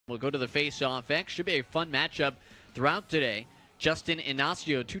We'll go to the face-off X. Should be a fun matchup throughout today. Justin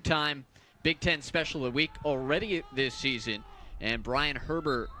Inacio, two-time Big Ten Special of the Week already this season, and Brian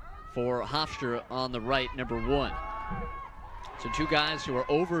Herbert for Hofstra on the right, number 1. So two guys who are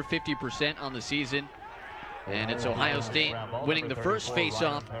over 50% on the season, and it's Ohio State winning the first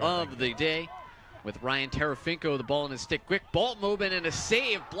face-off of the day with Ryan Tarafinko, the ball in his stick. Quick ball movement and a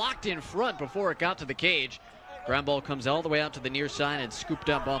save blocked in front before it got to the cage. Ground ball comes all the way out to the near side and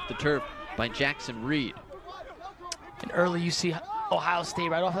scooped up off the turf by Jackson Reed. And early you see Ohio State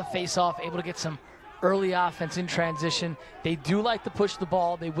right off the face-off, able to get some early offense in transition. They do like to push the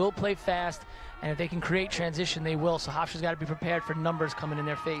ball. They will play fast, and if they can create transition, they will. So Hofstra's got to be prepared for numbers coming in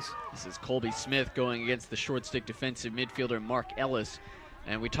their face. This is Colby Smith going against the short stick defensive midfielder Mark Ellis.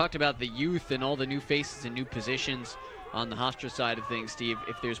 And we talked about the youth and all the new faces and new positions on the Hofstra side of things, Steve.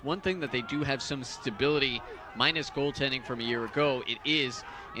 If there's one thing that they do have some stability, minus goaltending from a year ago, it is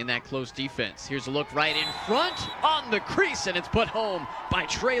in that close defense. Here's a look right in front on the crease, and it's put home by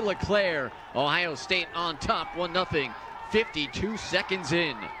Trey LeClaire. Ohio State on top, 1-0, 52 seconds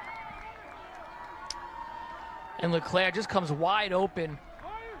in. And LeClaire just comes wide open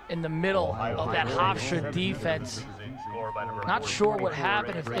in the middle of that Hofstra defense. Not sure what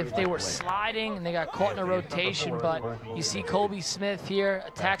happened, if they were sliding and they got caught in a rotation, but you see Colby Smith here,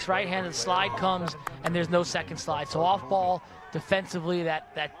 attacks right-handed, slide comes, and there's no second slide. So off ball, defensively,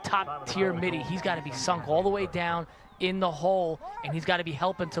 that top-tier midi, he's got to be sunk all the way down in the hole, and he's got to be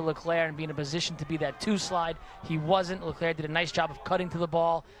helping to LeClaire and be in a position to be that 2-slide. He wasn't. LeClaire did a nice job of cutting to the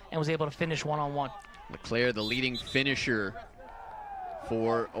ball and was able to finish one-on-one. LeClaire, the leading finisher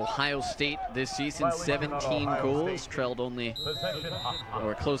for Ohio State this season, 17 goals, trailed only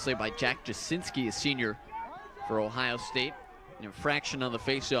or closely by Jack Jasinski, a senior for Ohio State. An infraction on the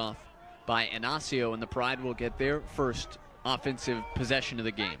faceoff by Inacio, and the Pride will get their first offensive possession of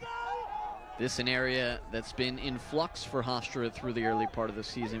the game. This an area that's been in flux for Hofstra through the early part of the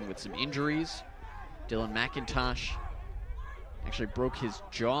season with some injuries. Dylan McIntosh actually broke his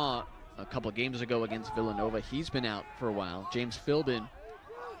jaw a couple of games ago against Villanova. He's been out for a while. James Philbin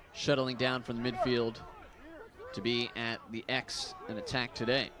shuttling down from the midfield to be at the X and attack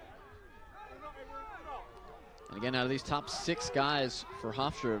today. And again, out of these top 6 guys for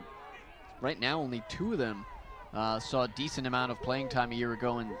Hofstra, right now only 2 of them saw a decent amount of playing time a year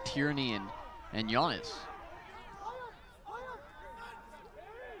ago in Tierney and Giannis.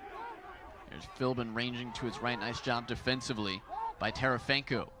 There's Philbin ranging to his right. Nice job defensively by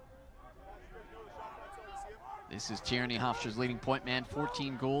Tarafinko. This is Tierney, Hofstra's leading point man,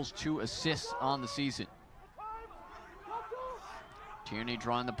 14 goals, 2 assists on the season. Tierney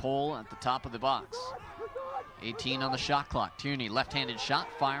drawing the pole at the top of the box. 18 on the shot clock. Tierney, left-handed shot,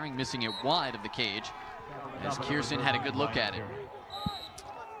 firing, missing it wide of the cage, as Kierson had a good look at it.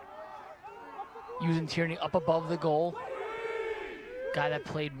 Using Tierney up above the goal. Guy that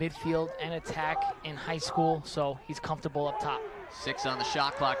played midfield and attack in high school, so he's comfortable up top. 6 on the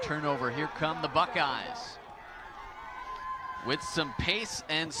shot clock, turnover. Here come the Buckeyes with some pace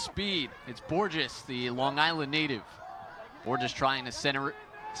and speed. It's Borges, the Long Island native. Borges trying to center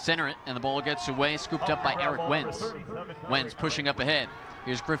it, and the ball gets away, scooped up by Eric Wentz. Wentz pushing up ahead.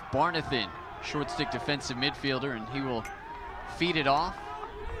 Here's Griff Barnathan, short stick defensive midfielder, and he will feed it off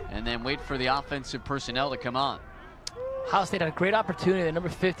and then wait for the offensive personnel to come on. Ohio State had a great opportunity. The number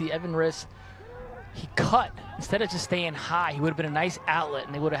 50, Evan Riss, he cut. Instead of just staying high, he would have been a nice outlet,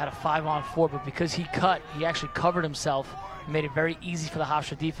 and they would have had a 5-on-4, but because he cut, he actually covered himself and made it very easy for the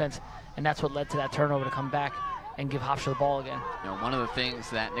Hofstra defense, and that's what led to that turnover to come back and give Hofstra the ball again. You know, one of the things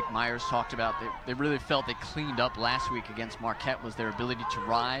that Nick Myers talked about, they really felt they cleaned up last week against Marquette, was their ability to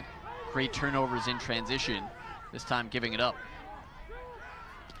ride, create turnovers in transition, this time giving it up.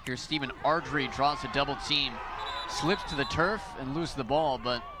 Here's Stephen Ardrey, draws a double team, slips to the turf and loses the ball,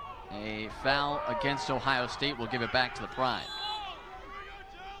 but a foul against Ohio State will give it back to the Pride.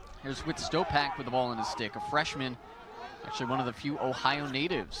 Here's Whit Stopak with the ball in his stick, a freshman, actually one of the few Ohio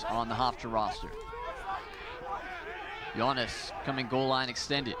natives on the Hofstra roster. Giannis coming goal line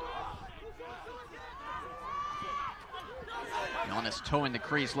extended. Giannis towing the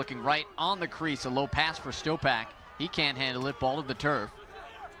crease, looking right on the crease, a low pass for Stopak. He can't handle it, ball to the turf.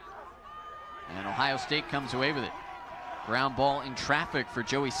 And Ohio State comes away with it. Ground ball in traffic for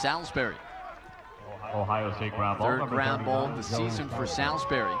Joey Salisbury. Ohio State ground ball. Third ground ball of the season for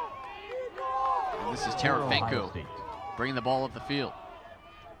Salisbury. And this is Tarafinko bringing the ball up the field.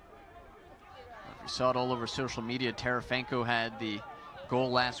 We saw it all over social media. Tarafinko had the goal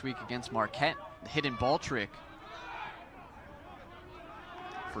last week against Marquette, the hidden ball trick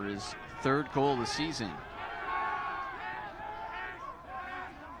for his 3rd goal of the season.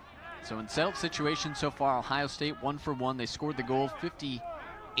 So in settled situations so far, Ohio State 1 for 1. They scored the goal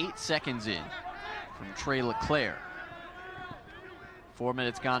 58 seconds in from Trey LeClaire. 4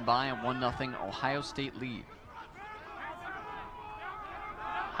 minutes gone by and 1-0 Ohio State lead.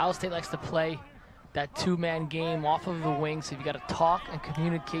 Ohio State likes to play that two-man game off of the wing, so you've got to talk and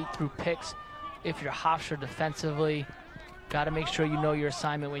communicate through picks. If you're Hofstra defensively, got to make sure you know your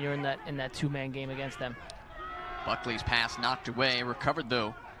assignment when you're in that two-man game against them. Buckley's pass knocked away, recovered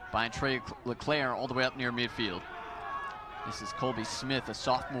though by Trey LeClaire all the way up near midfield. This is Colby Smith, a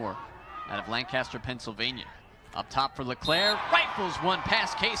sophomore out of Lancaster, Pennsylvania. Up top for LeClaire, rifles one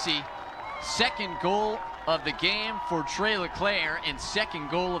past Casey. Second goal of the game for Trey LeClaire and second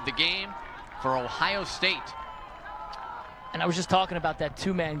goal of the game for Ohio State. And I was just talking about that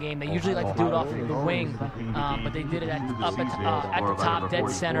two-man game. They usually like to do it off of the wing, but they did it at the top, dead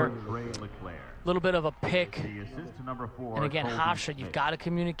center. A little bit of a pick. And again, Hofstra, you've got to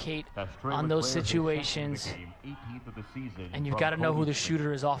communicate on those situations. And you've got to know who the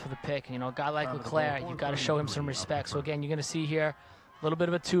shooter is off of the pick. You know, a guy like LeClaire, you've got to show him some respect. So again, you're going to see here a little bit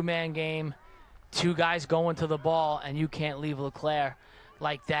of a two-man game. Two guys going to the ball, and you can't leave LeClaire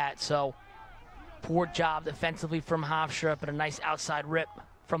like that. So poor job defensively from Hofstra, but a nice outside rip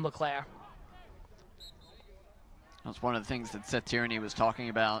from LeClaire. That's one of the things that Seth Tierney was talking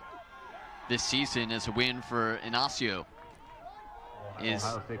about this season as a win for Inacio. Is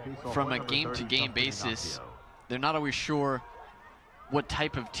from a game-to-game basis, they're not always sure what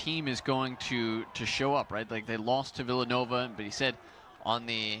type of team is going to show up, right? Like they lost to Villanova, but he said on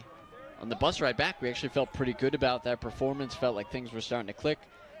the bus ride back, we actually felt pretty good about that performance. Felt like things were starting to click,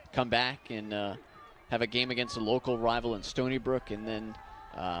 come back and have a game against a local rival in Stony Brook, and then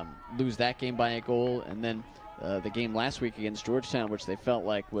lose that game by a goal, and then the game last week against Georgetown, which they felt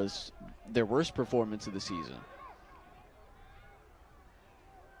like was their worst performance of the season.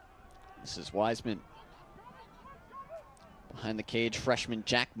 This is Wiseman. Behind the cage, freshman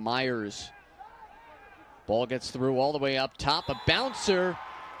Jack Myers. Ball gets through all the way up top, a bouncer,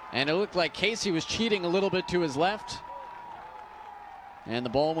 and it looked like Casey was cheating a little bit to his left. And the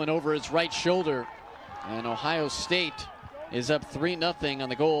ball went over his right shoulder. And Ohio State is up 3-0 on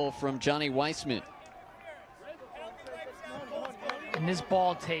the goal from Johnny Weissman. And this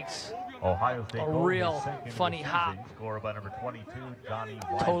ball takes Ohio State a real funny hop. Scored by number 22, Johnny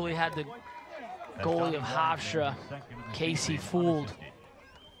Totally had the goalie of Hofstra, Casey, fooled.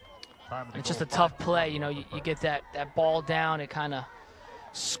 And it's just a tough play. You know, you get that ball down, it kind of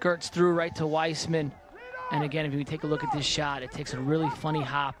skirts through right to Weissman. And again, if you take a look at this shot, it takes a really funny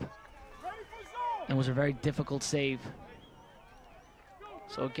hop and was a very difficult save.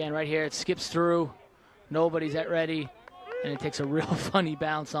 So again, right here, it skips through. Nobody's at ready. And it takes a real funny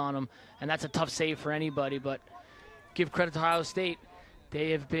bounce on him. And that's a tough save for anybody, but give credit to Ohio State.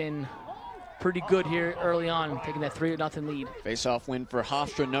 They have been pretty good here early on, taking that 3-0 lead. Face-off win for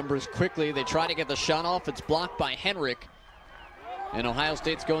Hofstra. Numbers quickly. They try to get the shot off. It's blocked by Henrik. And Ohio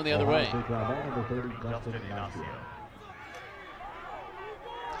State's going the other way.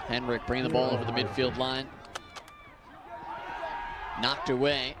 Henrik bringing the ball over the midfield line. Knocked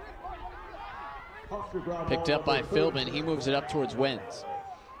away. Picked up by Philbin. He moves it up towards Wenz.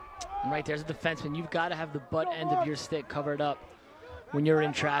 And right there's a defenseman. You've got to have the butt end of your stick covered up when you're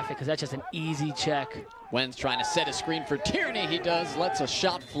in traffic, because that's just an easy check. Wenz trying to set a screen for Tierney. He does. Lets a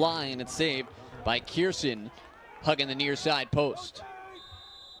shot fly, and it's saved by Kierson, hugging the near side post.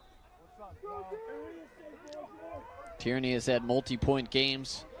 Tierney has had multi-point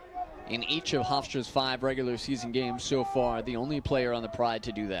games in each of Hofstra's 5 regular season games so far. The only player on the Pride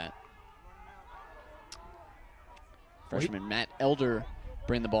to do that. Freshman Matt Elder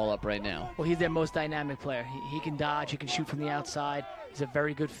bring the ball up right now. Well, he's their most dynamic player. He can dodge, he can shoot from the outside. He's a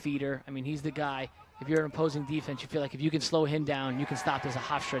very good feeder. I mean, he's the guy. If you're an opposing defense, you feel like if you can slow him down, you can stop this a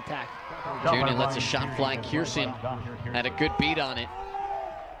Hofstra attack. Tierney lets a shot fly. Kierson had a good beat on it.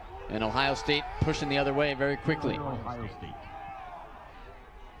 And Ohio State pushing the other way very quickly.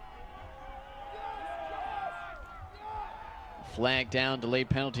 Flag down, delayed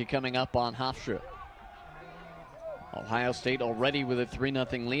penalty coming up on Hofstra. Ohio State already with a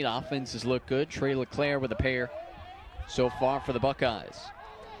 3-0 lead. Offenses look good. Trey LeClaire with a pair so far for the Buckeyes.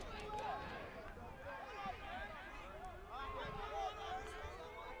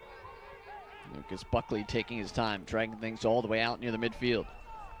 Lucas Buckley taking his time, dragging things all the way out near the midfield.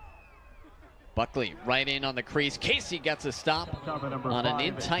 Buckley right in on the crease. Casey gets a stop on an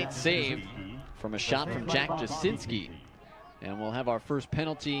in-tight save from a shot from Jack Jasinski. And we'll have our first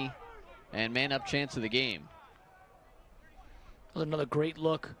penalty and man-up chance of the game. Another great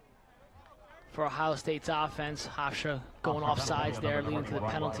look for Ohio State's offense. Hofstra going off sides there, leading to the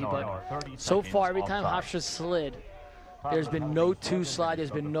penalty. But so far, every time Hofstra's slid, there's been no two slide.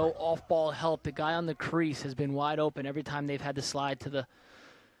 There's been no off-ball help. The guy on the crease has been wide open every time they've had to slide to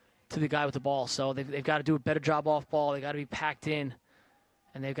the guy with the ball. So they've got to do a better job off ball. They got to be packed in,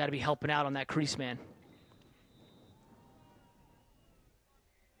 and they've got to be helping out on that crease man.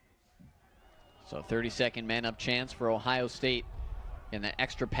 So 30-second man-up chance for Ohio State. And that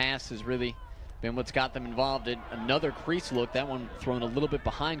extra pass has really been what's got them involved in another crease look. That one thrown a little bit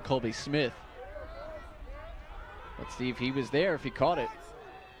behind Colby Smith. Let's see if he was there, if he caught it.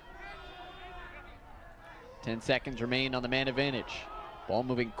 10 seconds remain on the man advantage. Ball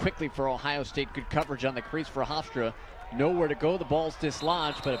moving quickly for Ohio State. Good coverage on the crease for Hofstra. Nowhere to go. The ball's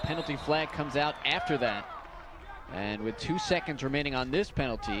dislodged, but a penalty flag comes out after that. And with 2 seconds remaining on this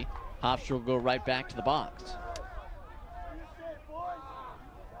penalty, Hofstra will go right back to the box.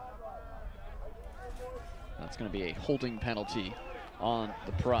 That's going to be a holding penalty on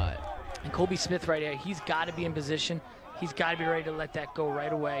the Pride. And Colby Smith right here, he's got to be in position. He's got to be ready to let that go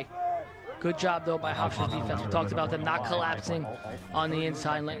right away. Good job, though, by Hofstra's defense. We talked about them not collapsing on the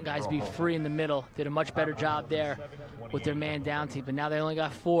inside and letting guys be free in the middle. Did a much better job there with their man down team. But now they only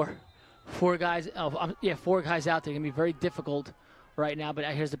got four guys out there. Going to be very difficult right now. But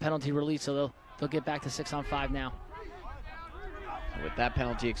here's the penalty release, so they'll get back to 6-on-5 now. With that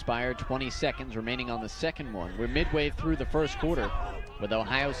penalty expired, 20 seconds remaining on the second one. We're midway through the first quarter with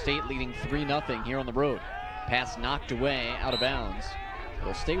Ohio State leading 3-0 here on the road. Pass knocked away, out of bounds.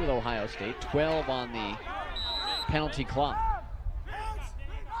 It'll stay with Ohio State. 12 on the penalty clock.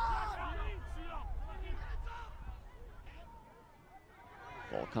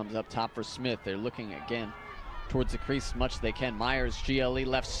 Ball comes up top for Smith. They're looking again towards the crease as much as they can. Myers, GLE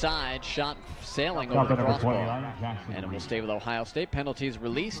left side, shot sailing over the crossbar. And it will stay with Ohio State. Penalties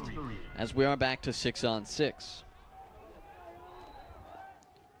released as we are back to 6-on-6.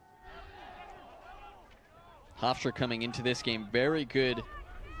 Hofstra coming into this game, very good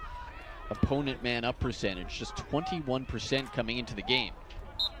opponent man up percentage, just 21% coming into the game.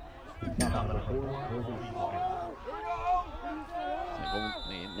 They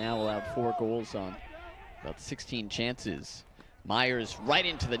now allowed 4 goals on about 16 chances. Myers right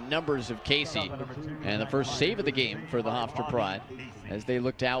into the numbers of Casey, and the first save of the game for the Hofstra Pride as they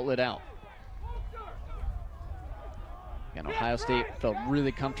look to outlet out. And Ohio State felt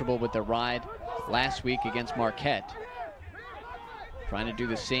really comfortable with their ride last week against Marquette. Trying to do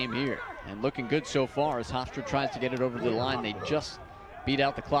the same here, and looking good so far as Hofstra tries to get it over the line. They just beat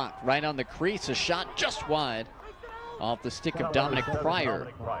out the clock. Right on the crease, a shot just wide off the stick of Dominic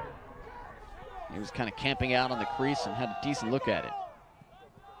Pryor. He was kind of camping out on the crease and had a decent look at it.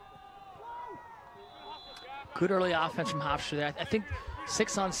 Good early offense from Hofstra there. I think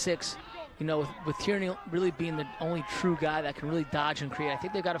 6-on-6, you know, with Tierney really being the only true guy that can really dodge and create, I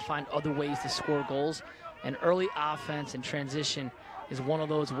think they've got to find other ways to score goals. And early offense and transition is one of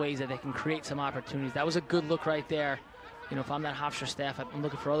those ways that they can create some opportunities. That was a good look right there. You know, if I'm that Hofstra staff, I'm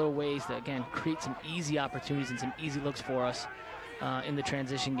looking for other ways to, again, create some easy opportunities and some easy looks for us in the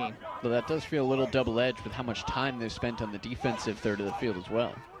transition game. Well, that does feel a little double-edged with how much time they've spent on the defensive third of the field as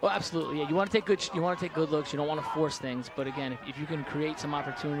well. Well, absolutely. Yeah, you want to take good looks. You don't want to force things, but again, if you can create some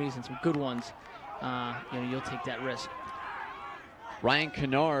opportunities and some good ones, you know, you'll take that risk. Ryan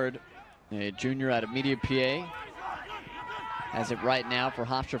Kennard, a junior out of Media PA, has it right now for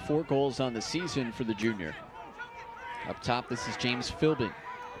Hofstra, 4 goals on the season for the junior. Up top, this is James Philbin.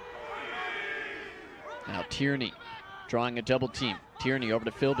 Now Tierney drawing a double team. Tierney over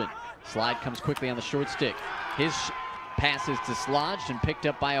to Philbin. Slide comes quickly on the short stick. His pass is dislodged and picked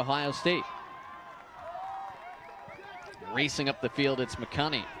up by Ohio State. Racing up the field, it's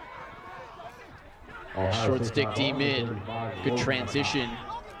McConney. Short stick D mid. Good transition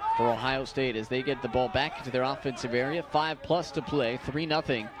for Ohio State as they get the ball back into their offensive area. 5+ to play,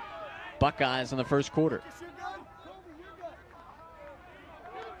 3-0 Buckeyes in the first quarter.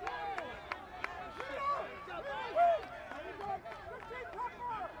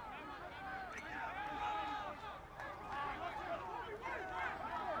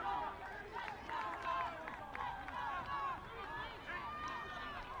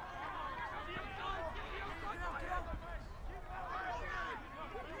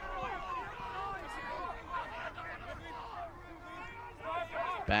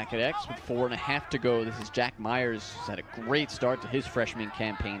 Back at X with 4.5 to go. This is Jack Myers, who's had a great start to his freshman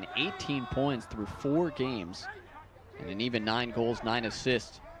campaign. 18 points through 4 games and an even 9 goals, 9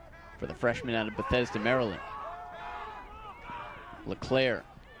 assists for the freshman out of Bethesda, Maryland. LeClaire.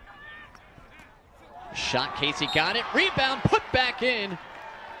 Shot, Casey got it. Rebound put back in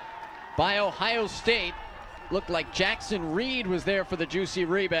by Ohio State. Looked like Jackson Reed was there for the juicy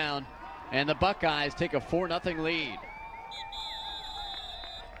rebound, and the Buckeyes take a 4-0 lead.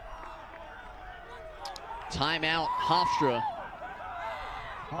 Timeout, Hofstra.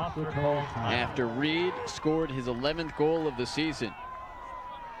 After Reed scored his 11th goal of the season.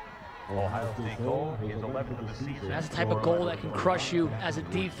 Ohio State goal, his 11th of the season. That's the type of goal that can crush you as a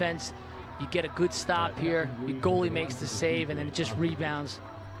defense. You get a good stop here, your goalie makes the save, and then it just rebounds.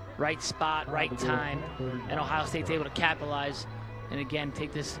 Right spot, right time, and Ohio State's able to capitalize and again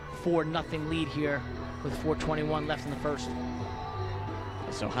take this 4-0 lead here with 4:21 left in the first.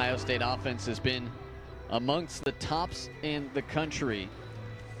 This Ohio State offense has been amongst the tops in the country,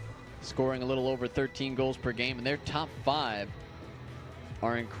 scoring a little over 13 goals per game, and their top 5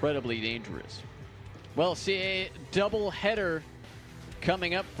 are incredibly dangerous. Well, CAA doubleheader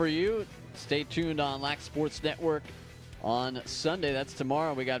coming up for you. Stay tuned on Lac Sports Network on Sunday. That's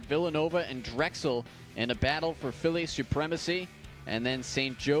tomorrow. We got Villanova and Drexel in a battle for Philly supremacy, and then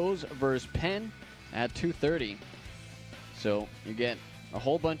St. Joe's versus Penn at 2:30. So you get a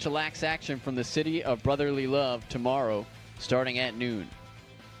whole bunch of Lax action from the city of brotherly love tomorrow, starting at noon.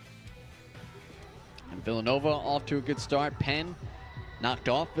 And Villanova off to a good start. Penn knocked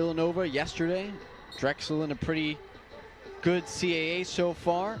off Villanova yesterday. Drexel in a pretty good CAA so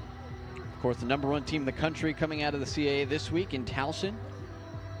far. Of course, the #1 team in the country coming out of the CAA this week in Towson.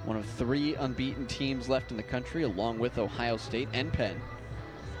 One of 3 unbeaten teams left in the country, along with Ohio State and Penn.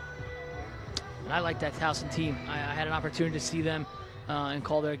 And I like that Towson team. I had an opportunity to see them and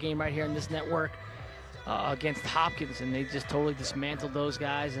call their game right here in this network against Hopkins, and they just totally dismantled those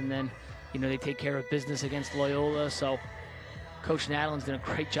guys. And then, you know, they take care of business against Loyola. So Coach Nadlin's done a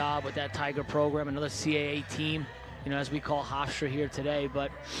great job with that Tiger program. Another CAA team, you know, as we call Hofstra here today.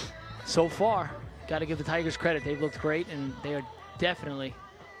 But so far, got to give the Tigers credit. They've looked great, and they are definitely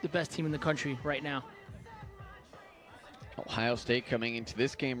the best team in the country right now. Ohio State coming into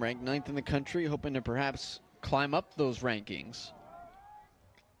this game ranked 9th in the country, hoping to perhaps climb up those rankings.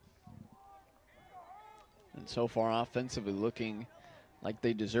 And so far, offensively looking like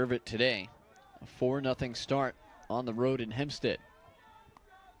they deserve it today. A 4-0 start on the road in Hempstead.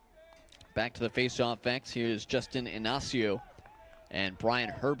 Back to the face-off X. Here's Justin Inacio and Brian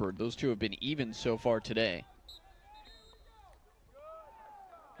Herbert. Those two have been even so far today.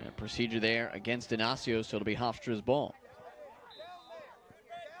 And a procedure there against Inacio, so it'll be Hofstra's ball.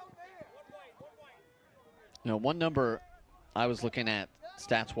 You know, one number I was looking at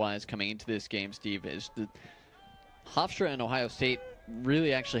stats-wise coming into this game, Steve, is that Hofstra and Ohio State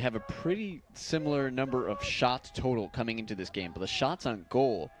really actually have a pretty similar number of shots total coming into this game. But the shots on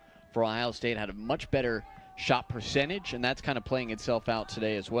goal for Ohio State had a much better shot percentage, and that's kind of playing itself out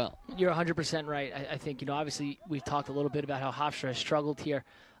today as well. You're 100% right. I think, you know, obviously we've talked a little bit about how Hofstra has struggled here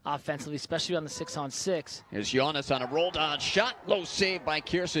offensively, especially on the 6-on-6. Here's Giannis on a roll down shot. Low save by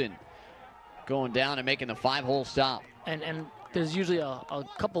Kierson. Going down and making the 5-hole stop. And there's usually a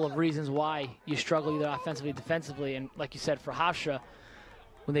couple of reasons why you struggle either offensively or defensively. And like you said, for Hofstra,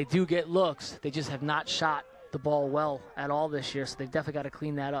 when they do get looks, they just have not shot the ball well at all this year. So they've definitely got to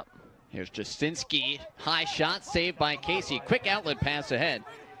clean that up. Here's Jasinski. High shot saved by Casey. Quick outlet pass ahead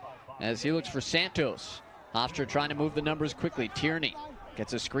as he looks for Santos. Hofstra trying to move the numbers quickly. Tierney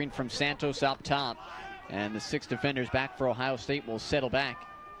gets a screen from Santos up top. And the 6 defenders back for Ohio State will settle back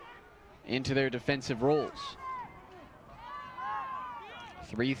into their defensive roles.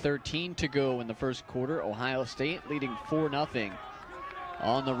 3:13 to go in the first quarter. Ohio State leading 4-0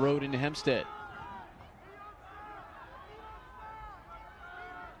 on the road in Hempstead.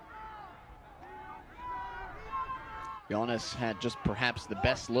 Giannis had just perhaps the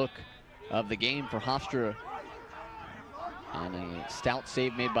best look of the game for Hofstra. And a stout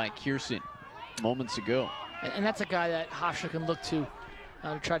save made by Kierson moments ago. And that's a guy that Hofstra can look to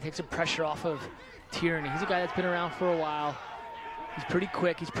try to take some pressure off of Tierney. He's a guy that's been around for a while. He's pretty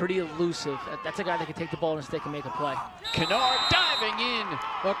quick. He's pretty elusive. That's a guy that can take the ball in a stick and make a play. Kennard diving in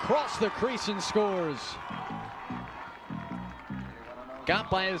across the crease and scores. Got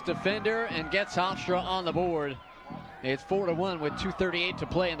by his defender and gets Hofstra on the board. It's 4-1 with 2:38 to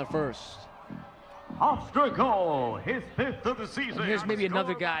play in the first. Hofstra goal, his 5th of the season. And here's maybe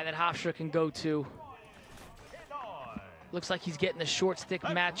another guy that Hofstra can go to. Looks like he's getting the short stick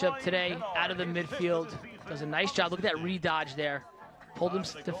matchup today out of the midfield. Does a nice job. Look at that re-dodge there. Pulled him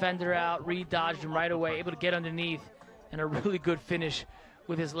defender out, re-dodged him right away, able to get underneath, and a really good finish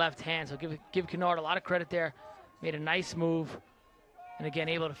with his left hand. So give Kennard a lot of credit there. Made a nice move, and again,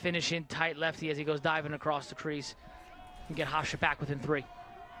 able to finish in tight lefty as he goes diving across the crease and get Hofstra back within 3.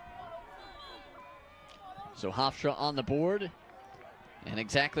 So Hofstra on the board. And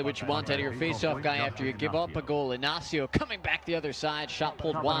exactly what you want out of your faceoff guy after you give up a goal. Ignacio coming back the other side, shot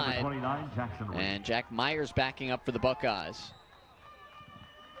pulled wide. And Jack Myers backing up for the Buckeyes.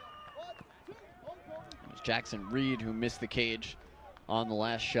 It was Jackson Reed who missed the cage on the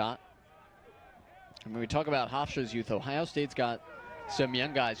last shot. And when we talk about Hofstra's youth, Ohio State's got some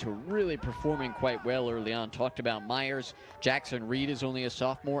young guys who are really performing quite well early on. Talked about Myers. Jackson Reed is only a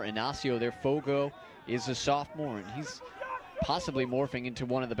sophomore. Ignacio, their Fogo, is a sophomore, and he's possibly morphing into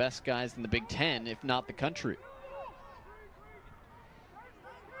one of the best guys in the Big Ten, if not the country.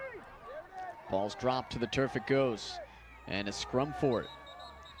 Ball's dropped to the turf it goes, and a scrum for it.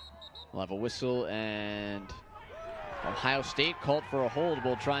 We'll have a whistle, and Ohio State called for a hold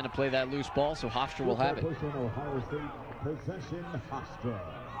while trying to play that loose ball, so Hofstra will have it. Ohio State, possession, Hofstra.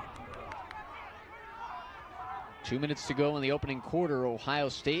 2 minutes to go in the opening quarter. Ohio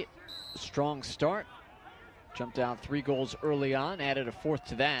State, strong start. Jumped out 3 goals early on, added a 4th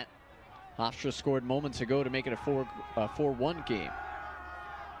to that. Hofstra scored moments ago to make it a 4-1 game.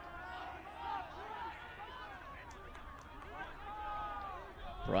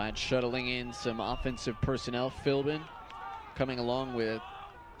 Bride shuttling in some offensive personnel. Philbin coming along with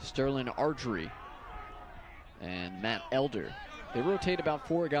Sterling Ardrey and Matt Elder. They rotate about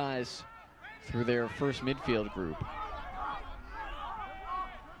 4 guys through their first midfield group.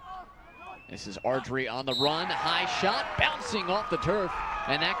 This is Ardrey on the run, high shot, bouncing off the turf,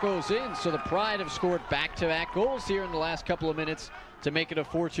 and that goes in. So the Pride have scored back-to-back goals here in the last couple of minutes to make it a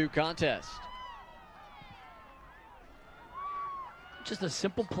 4-2 contest. Just a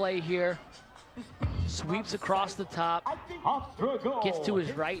simple play here. Sweeps across the top, gets to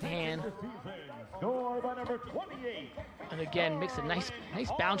his right hand. And again, makes a nice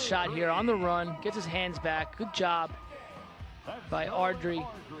bounce shot here on the run, gets his hands back. Good job by Ardrey.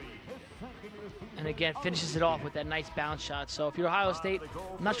 And again, finishes it off with that nice bounce shot. So if you're Ohio State,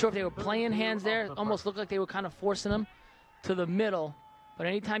 I'm not sure if they were playing hands there. It almost looked like they were kind of forcing them to the middle. But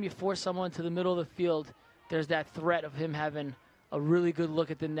anytime you force someone to the middle of the field, there's that threat of him having a really good look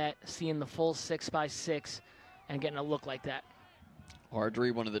at the net, seeing the full 6x6 and getting a look like that.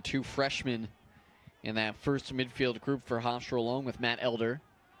 Ardrey, one of the 2 freshmen in that first midfield group for Hofstra, along with Matt Elder,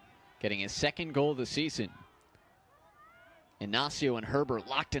 getting his 2nd goal of the season. Ignacio and Herbert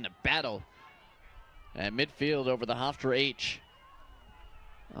locked in a battle at midfield over the Hofstra H.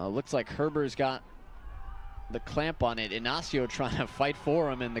 Looks like Herbert's got the clamp on it. Ignacio trying to fight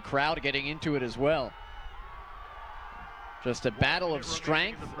for him, and the crowd getting into it as well. Just a battle of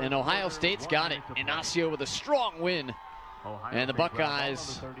strength, and Ohio State's got it. Ignacio with a strong win. And the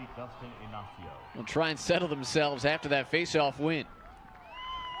Buckeyes will try and settle themselves after that face-off win.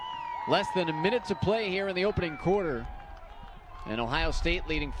 Less than a minute to play here in the opening quarter, and Ohio State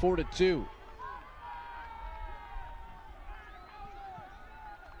leading 4-2.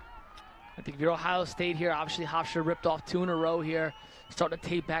 I think if you're Ohio State here, obviously Hofstra ripped off 2 in a row here, starting to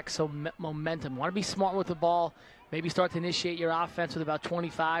take back some momentum. Want to be smart with the ball, maybe start to initiate your offense with about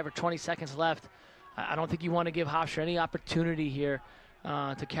 25 or 20 seconds left. I don't think you want to give Hofstra any opportunity here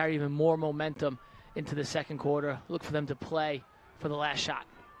to carry even more momentum into the second quarter. Look for them to play for the last shot.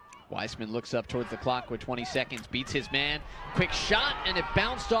 Weissman looks up towards the clock with 20 seconds, beats his man. Quick shot, and it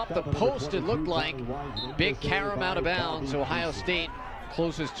bounced off the post, it looked like. Big carom out of bounds. Ohio State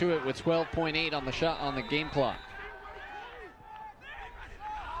closest to it with 12.8 on the shot on the game clock.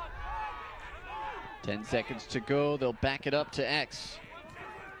 10 seconds to go. They'll back it up to X.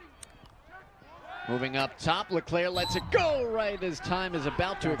 Moving up top, Leclerc lets it go right as time is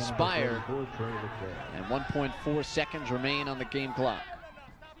about to expire. And 1.4 seconds remain on the game clock.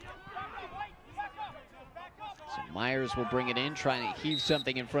 So Myers will bring it in, trying to heave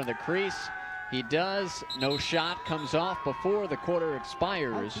something in front of the crease. He does. No shot comes off before the quarter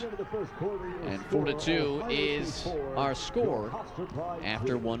expires. And 4-2 is our score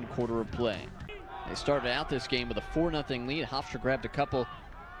after 1 quarter of play. They started out this game with a 4-0 lead. Hofstra grabbed a couple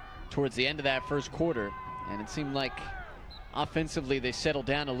towards the end of that first quarter, and it seemed like offensively they settled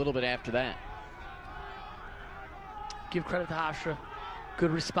down a little bit after that. Give credit to Hofstra.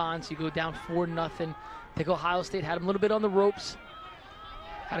 Good response. You go down 4-0. I think Ohio State had them a little bit on the ropes.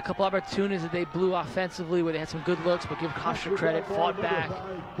 Had a couple opportunities that they blew offensively where they had some good looks, but give Hofstra credit, fought back,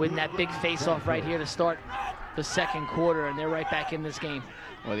 winning that big face-off right here to start the second quarter, and they're right back in this game.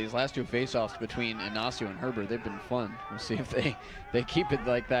 Well, these last 2 face-offs between Ignacio and Herbert, they've been fun. We'll see if they keep it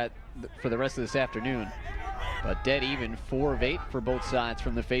like that for the rest of this afternoon. But dead even, 4 of 8 for both sides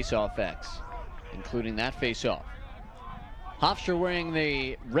from the face-off X, including that face-off. Hofstra wearing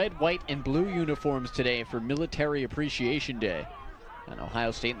the red, white, and blue uniforms today for Military Appreciation Day. And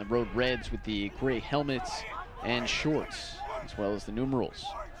Ohio State in the Road Reds with the gray helmets and shorts. as well as the numerals.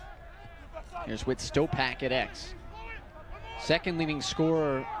 Here's Whit Stopak at X. Second leading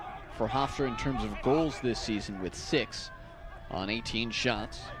scorer for Hofstra in terms of goals this season with 6 on 18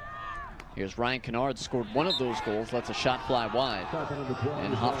 shots. Here's Ryan Kennard, scored one of those goals, lets a shot fly wide,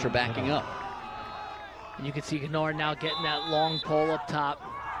 and Hofstra backing up. And you can see Kennard now getting that long pole up top.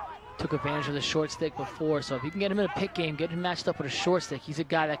 Took advantage of the short stick before, so if you can get him in a pick game, get him matched up with a short stick, he's a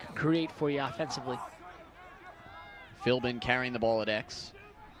guy that can create for you offensively. Philbin carrying the ball at X.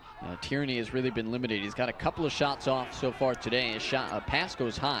 Tierney has really been limited. He's got a couple of shots off so far today. A pass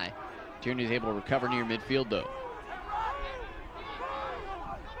goes high. Tierney's able to recover near midfield though.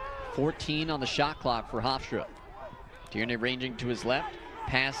 14 on the shot clock for Hofstra. Tierney ranging to his left.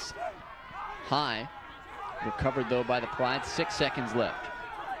 Pass high. Recovered though by the Pride. 6 seconds left.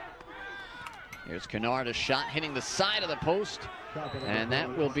 Here's Kennard, a shot hitting the side of the post. And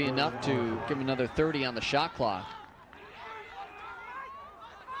that will be enough to give him another 30 on the shot clock.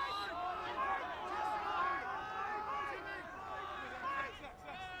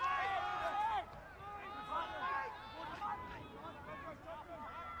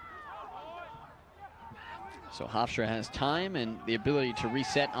 So Hofstra has time and the ability to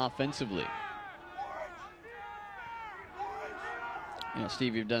reset offensively. You know,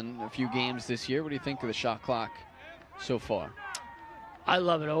 Steve, you've done a few games this year. What do you think of the shot clock so far? I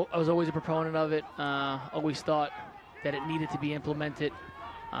love it. I was always a proponent of it. Always thought that it needed to be implemented.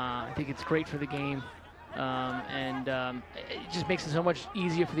 I think it's great for the game. It just makes it so much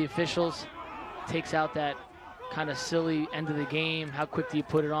easier for the officials. Takes out that kind of silly end of the game. How quick do you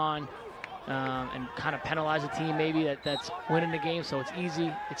put it on? And kind of penalize a team maybe that's winning the game. So it's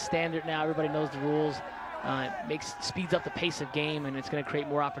easy. It's standard now. Everybody knows the rules. It speeds up the pace of game, and it's going to create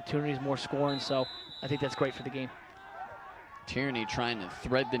more opportunities, more scoring. So I think that's great for the game. Tierney trying to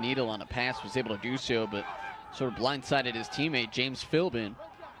thread the needle on a pass, was able to do so, but sort of blindsided his teammate, James Philbin.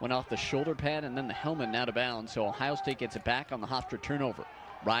 Went off the shoulder pad and then the helmet and out of bounds. So Ohio State gets it back on the Hofstra turnover.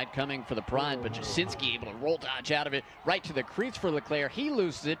 Ride coming for the Pride, but Jasinski able to roll dodge out of it right to the crease for Leclerc. He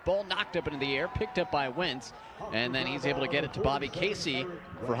loses it, ball knocked up into the air, picked up by Wentz, and then he's able to get it to Bobby Casey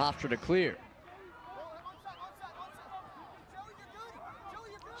for Hofstra to clear.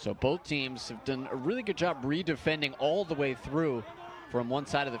 So both teams have done a really good job redefending all the way through from one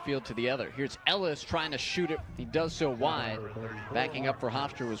side of the field to the other. Here's Ellis trying to shoot it. He does so wide. Backing up for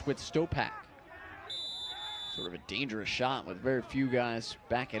Hofstra was Whit Stopak. Sort of a dangerous shot with very few guys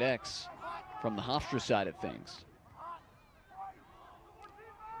back at X from the Hofstra side of things.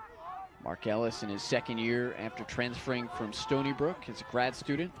 Mark Ellis in his second year after transferring from Stony Brook as a grad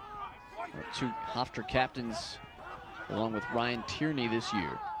student. Two Hofstra captains along with Ryan Tierney this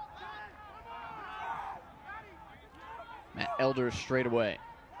year. Matt Elder straight away.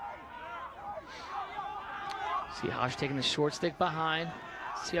 See Hofstra taking the short stick behind.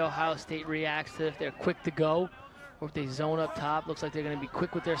 See how Ohio State reacts to if they're quick to go or if they zone up top. Looks like they're going to be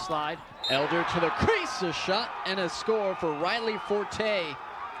quick with their slide. Elder to the crease, a shot and a score for Riley Forte.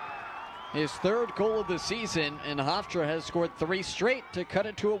 His third goal of the season, and Hofstra has scored 3 straight to cut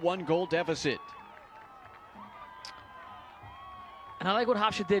it to a 1-goal deficit. And I like what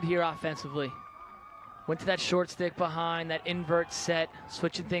Hofstra did here offensively. Went to that short stick behind, that invert set,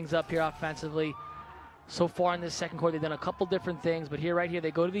 switching things up here offensively. So far in this second quarter, they've done a couple different things, but right here,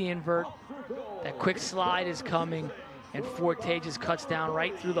 they go to the invert. That quick slide is coming, and Forte just cuts down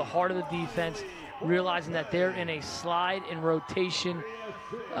right through the heart of the defense, realizing that they're in a slide and rotation.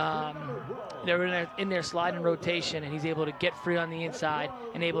 They're in their slide and rotation, and he's able to get free on the inside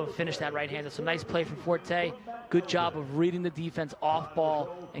and able to finish that right-handed. So nice play from Forte. Good job of reading the defense off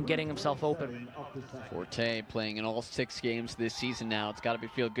ball and getting himself open. Forte playing in all 6 games this season now. It's got to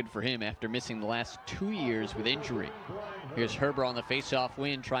feel good for him after missing the last 2 years with injury. Here's Herber on the face-off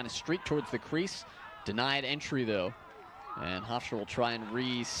win, trying to streak towards the crease. Denied entry, though. And Hofstra will try and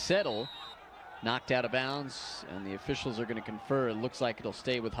resettle. Knocked out of bounds, and the officials are going to confer. It looks like it'll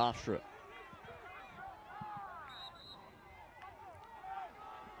stay with Hofstra.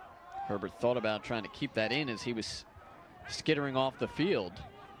 Herbert thought about trying to keep that in as he was skittering off the field,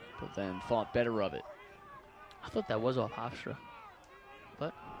 but then thought better of it. I thought that was off Hofstra,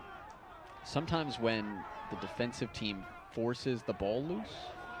 but sometimes when the defensive team forces the ball loose,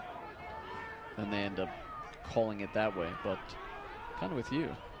 then they end up calling it that way, but kind of with you.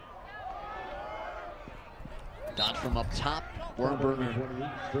 Dodge from up top. Wernberger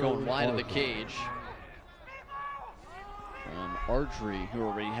going wide of the cage. From Ardrey, who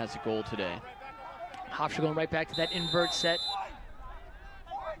already has a goal today. Hofstra going right back to that invert set.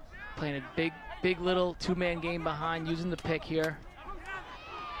 Playing a big little 2-man game behind, using the pick here.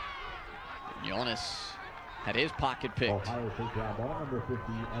 Giannis had his pocket picked. Ohio State ground ball, number 50,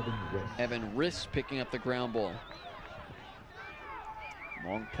 Evan Riss. Evan Riss picking up the ground ball.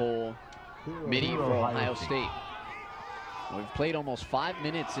 Long pole, midi for Ohio State. We've played almost 5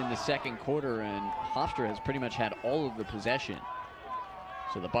 minutes in the second quarter, and Hofstra has pretty much had all of the possession.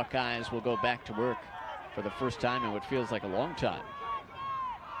 So the Buckeyes will go back to work for the first time in what feels like a long time.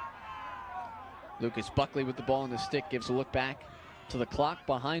 Lucas Buckley with the ball in the stick gives a look back to the clock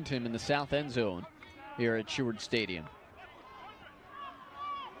behind him in the south end zone here at Seward Stadium.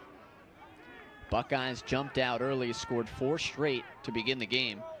 Buckeyes jumped out early, scored 4 straight to begin the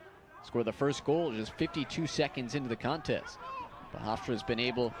game. Scored the first goal just 52 seconds into the contest. But Hofstra has been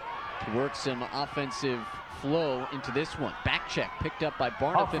able to work some offensive flow into this one. Back check picked up by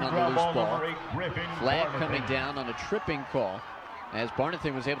Barnathan on the loose ball. Flag coming down on a tripping call as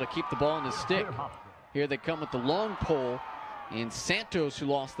Barnathan was able to keep the ball in the stick. Here they come with the long pole, and Santos who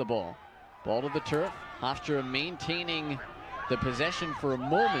lost the ball. Ball to the turf. Hofstra maintaining the possession for a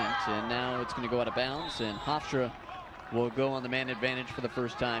moment, and now it's going to go out of bounds, and Hofstra will go on the man advantage for the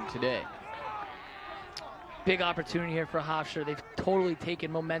first time today. Big opportunity here for Hofstra. They've totally taken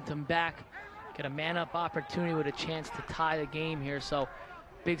momentum back. Get a man-up opportunity with a chance to tie the game here, so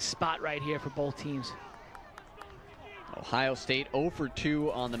big spot right here for both teams. Ohio State 0 for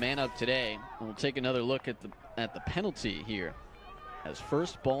 2 on the man-up today. We'll take another look at the penalty here. As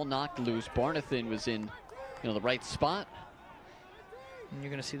first ball knocked loose, Barnathan was in the right spot. And you're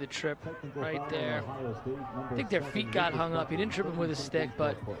going to see the trip right there. I think their feet got hung up. He didn't trip him with a stick,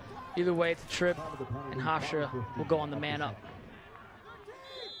 but either way, it's a trip, and Hofstra will go on the man up.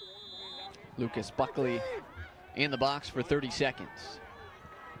 Lucas Buckley in the box for 30 seconds.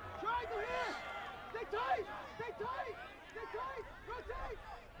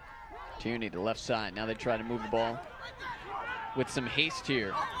 Tierney to the left side. Now they try to move the ball with some haste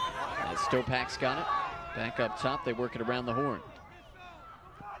here. As Stopak's got it. Back up top, they work it around the horn.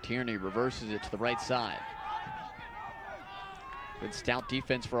 Tierney reverses it to the right side. Good stout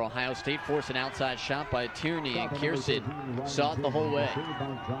defense for Ohio State. Force an outside shot by Tierney, and Kierson saw it the whole way.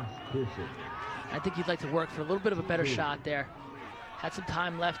 I think he'd like to work for a little bit of a better shot there. Had some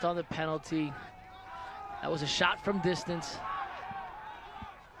time left on the penalty. That was a shot from distance.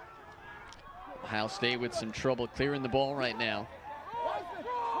 Ohio State with some trouble clearing the ball right now.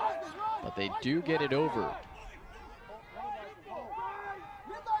 But they do get it over.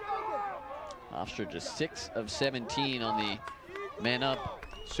 Hofstra just 6 of 17 on the man up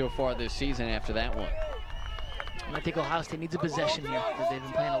so far this season after that one. And I think Ohio State needs a possession here because they've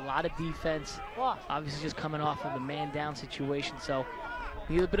been playing a lot of defense. Obviously just coming off of the man down situation. So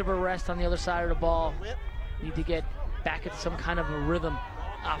need a bit of a rest on the other side of the ball. Need to get back into some kind of a rhythm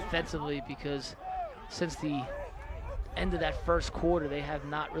offensively, because since the end of that first quarter, they have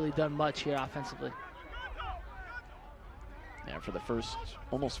not really done much here offensively. Yeah, for the first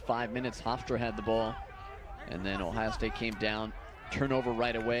almost 5 minutes, Hofstra had the ball, and then Ohio State came down, turnover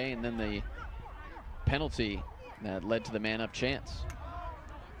right away, and then the penalty that led to the man-up chance.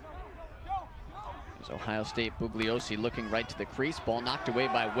 There's Ohio State Bugliosi looking right to the crease. Ball knocked away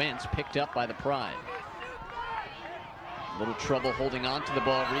by Wentz, picked up by the Pride. A little trouble holding on to the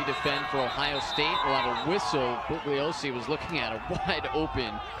ball. Redefend for Ohio State. We'll have a whistle. Bugliosi was looking at a wide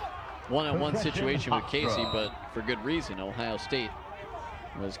open one-on-one situation with Casey, but for good reason. Ohio State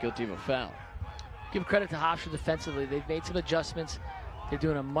was guilty of a foul. Give credit to Hofstra defensively. They've made some adjustments. They're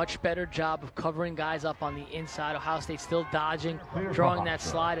doing a much better job of covering guys up on the inside. Ohio State still dodging, drawing that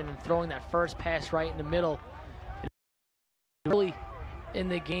slide, and then throwing that first pass right in the middle. Really in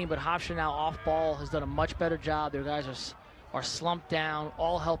the game, but Hofstra now off ball has done a much better job. Their guys are slumped down,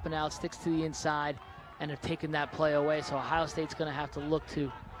 all helping out, sticks to the inside, and have taken that play away. So Ohio State's going to have to look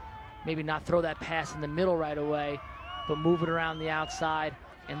to maybe not throw that pass in the middle right away, but move it around the outside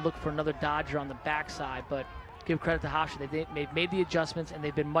and look for another dodger on the backside. But give credit to Hofstra. They've made the adjustments, and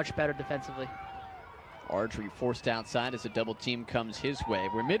they've been much better defensively. Ardrey forced outside as a double team comes his way.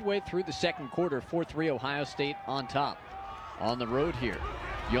 We're midway through the second quarter, 4-3 Ohio State on top. On the road here,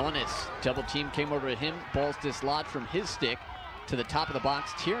 Jonas, double team came over to him. Ball's dislodged from his stick to the top of the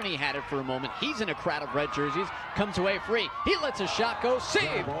box. Tierney had it for a moment. He's in a crowd of red jerseys, comes away free. He lets a shot go,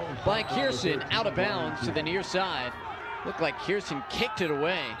 saved by Kierson, out of bounds to the near side. Looked like Kierson kicked it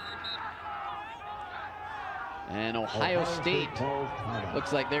away. And Ohio State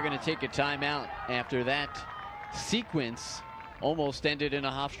looks like they're going to take a timeout after that sequence almost ended in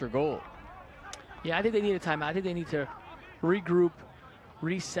a Hofstra goal. Yeah, I think they need a timeout. I think they need to regroup,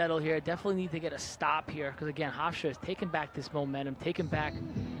 resettle here. Definitely need to get a stop here, because again, Hofstra has taken back this momentum, taken back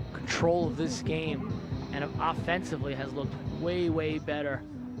control of this game, and offensively has looked way, way better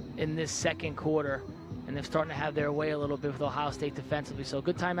in this second quarter. And and they're starting to have their way a little bit with Ohio State defensively. So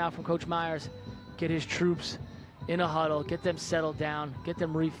good timeout from Coach Myers. Get his troops in a huddle, get them settled down, get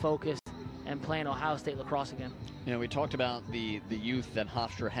them refocused, and playing Ohio State lacrosse again. You know, we talked about the youth that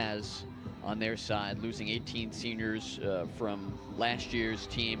Hofstra has on their side, losing 18 seniors from last year's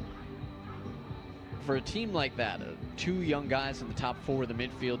team. For a team like that, 2 young guys in the top 4 of the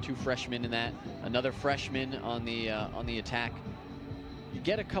midfield, 2 freshmen in that, another freshman on the attack. You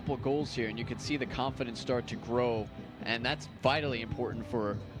get a couple goals here, and you can see the confidence start to grow, and that's vitally important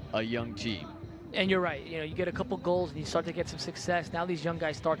for a young team. And you're right. You know, you get a couple goals and you start to get some success. Now these young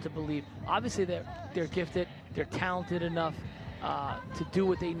guys start to believe. Obviously, they're gifted. They're talented enough to do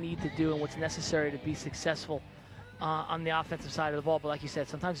what they need to do and what's necessary to be successful on the offensive side of the ball. But like you said,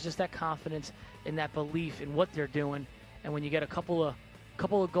 sometimes it's just that confidence and that belief in what they're doing. And when you get a couple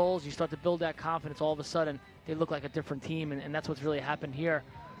of goals, you start to build that confidence. All of a sudden, they look like a different team, and that's what's really happened here.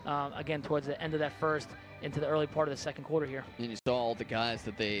 Again, towards the end of that first, into the early part of the second quarter here. And you saw all the guys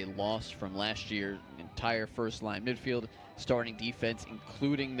that they lost from last year, entire first line midfield, starting defense,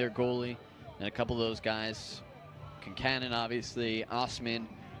 including their goalie, and a couple of those guys, Concannon obviously, Osman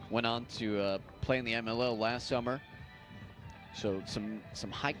went on to play in the MLL last summer. So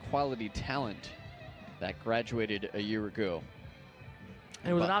some high quality talent that graduated a year ago.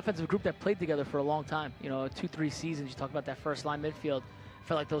 And it was an offensive group that played together for a long time. You know, 2-3 seasons. You talk about that first line midfield.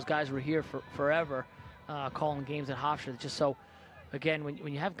 Felt like those guys were here for forever, calling games at Hofstra. Just so, again, when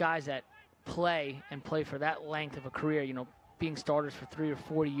you have guys that play for that length of a career, you know, being starters for 3 or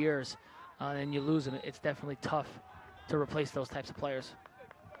 4 years, and you lose them, it's definitely tough to replace those types of players.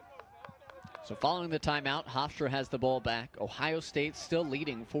 So following the timeout, Hofstra has the ball back. Ohio State still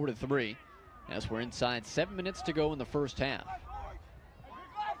leading 4-3 as we're inside 7 minutes to go in the first half.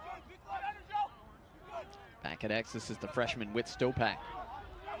 Back at X, this is the freshman Whit Stopak.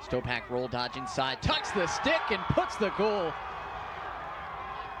 Stopak roll dodge inside, tucks the stick and puts the goal.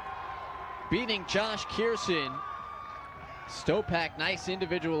 Beating Josh Kearson. Stopak, nice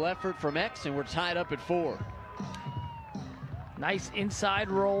individual effort from X, and we're tied up at 4. Nice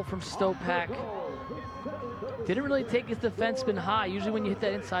inside roll from Stopak. Didn't really take his defenseman high. Usually when you hit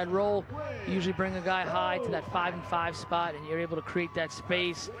that inside roll, you usually bring a guy high to that 5-and-5 spot, and you're able to create that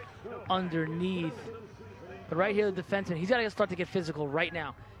space underneath. But right here, the defenseman, he's got to start to get physical right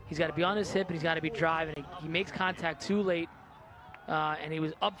now. He's got to be on his hip, and he's got to be driving. He makes contact too late, and he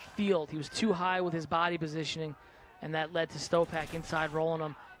was upfield. He was too high with his body positioning, and that led to Stopak inside rolling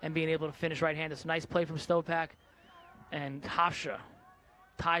him and being able to finish right-handed. So nice play from Stopak, and Hofstra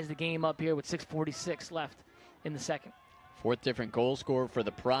ties the game up here with 6:46 left in the second. 4th different goal scorer for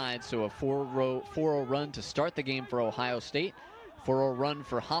the Pride, so a 4-0 run to start the game for Ohio State. 4-0 run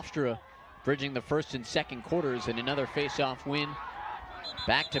for Hofstra, bridging the first and second quarters, and another face-off win.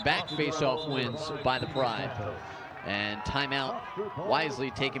 Back-to-back face-off wins by the Pride. And timeout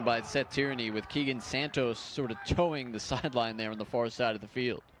wisely taken by Seth Tierney, with Keegan Santos sort of towing the sideline there on the far side of the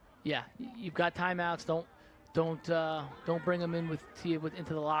field. Yeah, you've got timeouts. Don't bring them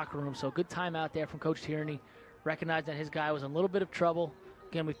into the locker room. So good timeout there from Coach Tierney. Recognized that his guy was in a little bit of trouble.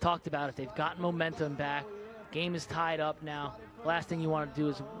 Again, we've talked about it. They've gotten momentum back. Game is tied up now. Last thing you want to do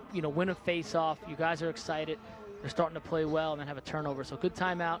is, you know, win a face-off. You guys are excited. They're starting to play well and then have a turnover. So good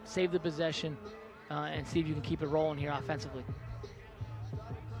timeout, save the possession, and see if you can keep it rolling here offensively.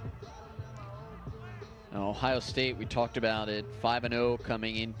 Now, Ohio State, we talked about it, 5-0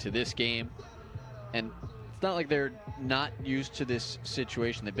 coming into this game. And it's not like they're not used to this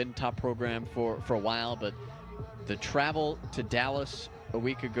situation. They've been top program for a while, but the travel to Dallas a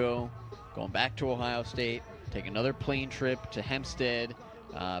week ago, going back to Ohio State, take another plane trip to Hempstead,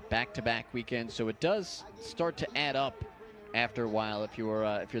 back-to-back weekends. So it does start to add up after a while if you're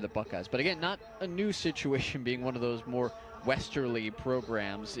the Buckeyes. But again, not a new situation, being one of those more westerly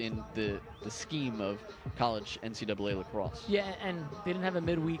programs in the scheme of college NCAA lacrosse. Yeah, and they didn't have a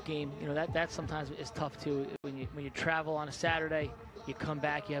midweek game. You know, that sometimes is tough too. When you travel on a Saturday, you come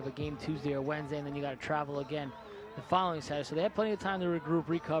back, you have a game Tuesday or Wednesday, and then you got to travel again the following Saturday. So they had plenty of time to regroup,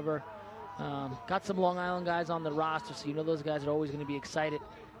 recover. Got some Long Island guys on the roster, so you know those guys are always going to be excited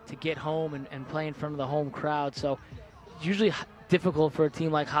to get home and play in front of the home crowd. So it's usually difficult for a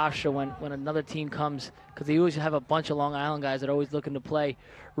team like Hofstra when another team comes, because they always have a bunch of Long Island guys that are always looking to play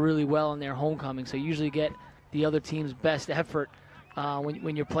really well in their homecoming. So you usually get the other team's best effort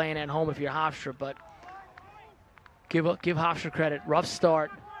when you're playing at home if you're Hofstra. But give Hofstra credit. Rough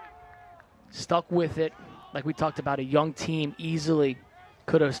start, stuck with it. Like we talked about, a young team easily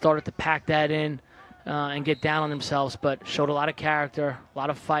could have started to pack that in and get down on themselves, but showed a lot of character, a lot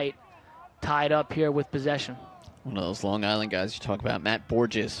of fight, tied up here with possession. One of those Long Island guys you talk about, Matt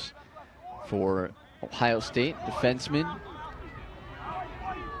Borges, for Ohio State defenseman.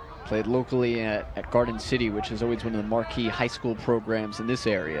 Played locally at Garden City, which is always one of the marquee high school programs in this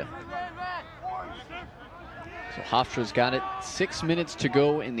area. So Hofstra's got it. 6 minutes to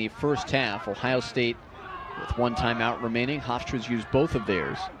go in the first half. Ohio State with one timeout remaining. Hofstra's used both of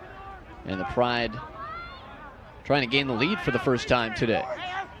theirs. And the Pride trying to gain the lead for the first time today.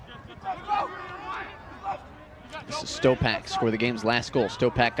 This is Stopak, scored the game's last goal.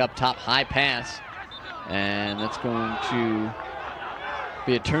 Stopak up top, high pass. And that's going to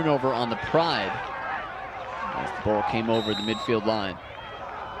be a turnover on the Pride as the ball came over the midfield line.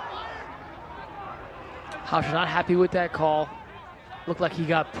 Hofstra not happy with that call. Looked like he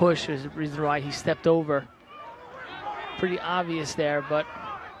got pushed. There's a reason why he stepped over. Pretty obvious there, but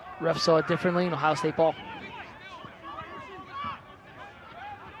ref saw it differently in Ohio State ball.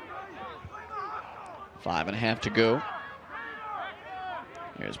 5.5 to go.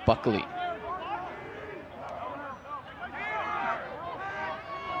 Here's Buckley.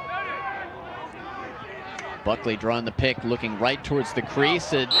 Buckley drawing the pick, looking right towards the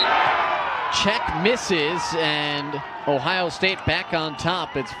crease. And check misses, and Ohio State back on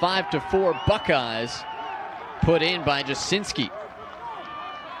top. It's 5-4 Buckeyes, put in by Jasinski.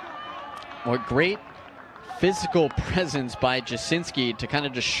 More great physical presence by Jasinski to kind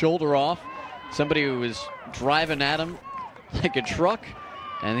of just shoulder off somebody who was driving at him like a truck,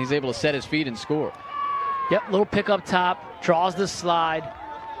 and he's able to set his feet and score. Yep, little pick up top, draws the slide.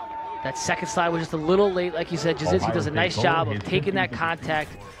 That second slide was just a little late, like you said. Jasinski does a nice job of taking that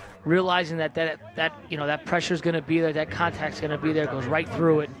contact, realizing that pressure is going to be there, that contact's going to be there, goes right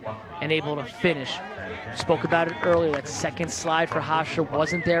through it, and able to finish. Spoke about it earlier. That second slide for Hofstra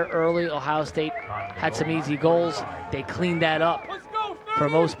wasn't there early. Ohio State had some easy goals. They cleaned that up for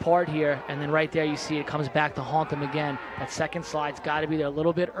most part here, and then right there you see it comes back to haunt them again. That second slide's got to be there a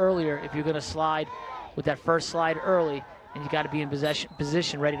little bit earlier if you're going to slide with that first slide early, and you got to be in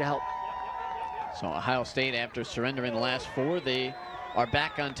position ready to help. So Ohio State, after surrendering the last 4, they are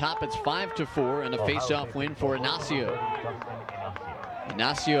back on top. It's 5-4 and a face-off win for Ignacio.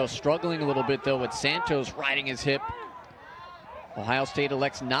 Ignacio struggling a little bit though with Santos riding his hip. Ohio State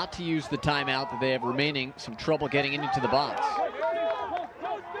elects not to use the timeout that they have remaining. Some trouble getting into the box.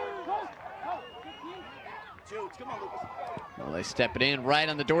 Well, they step it in right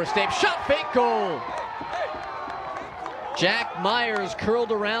on the doorstep. Shot, fake, goal. Jack Myers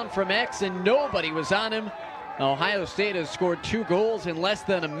curled around from X and nobody was on him. Ohio State has scored 2 goals in less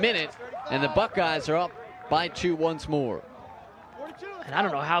than a minute, and the Buckeyes are up by 2 once more. And I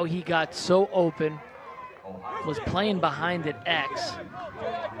don't know how he got so open, was playing behind at X.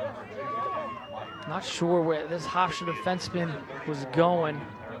 Not sure where this Hofstra defenseman was going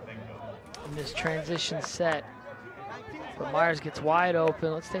in this transition set. But Myers gets wide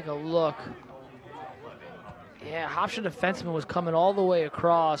open. Let's take a look. Yeah, Hofstra defenseman was coming all the way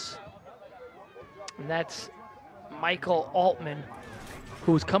across. And that's Michael Altman,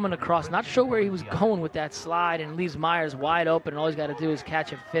 who was coming across. Not sure where he was going with that slide, and leaves Myers wide open, and all he's got to do is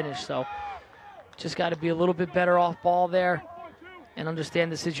catch and finish. So just got to be a little bit better off ball there and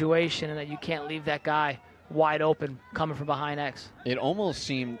understand the situation, and that you can't leave that guy wide open coming from behind X. It almost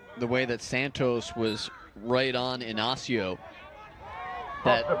seemed the way that Santos was right on Ignacio,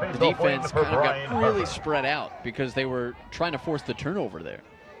 that the defense kind of got really spread out because they were trying to force the turnover there.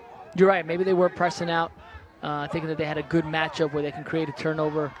 You're right. Maybe they were pressing out, thinking that they had a good matchup where they can create a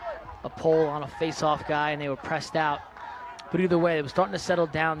turnover, a pull on a face-off guy, and they were pressed out. But either way, it was starting to settle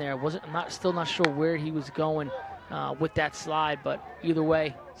down there. Still not sure where he was going with that slide, but either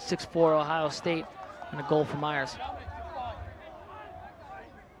way, 6-4 Ohio State and a goal for Myers.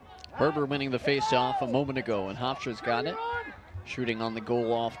 Herber winning the face-off a moment ago, and Hofstra's got it. Shooting on the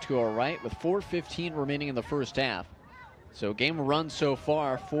goal off to our right with 4:15 remaining in the first half. So game run so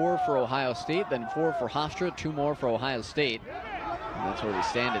far, 4 for Ohio State, then 4 for Hofstra, 2 more for Ohio State. And that's where we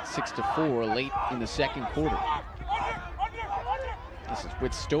stand at 6-4 late in the second quarter. This is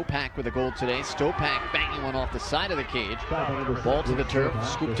with Stopak with a goal today. Stopak banging one off the side of the cage. Ball to the turf,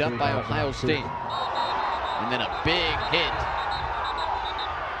 scooped up by Ohio State. And then a big hit.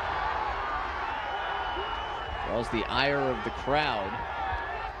 Draws the ire of the crowd.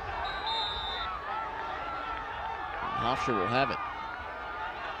 And Hofstra will have it.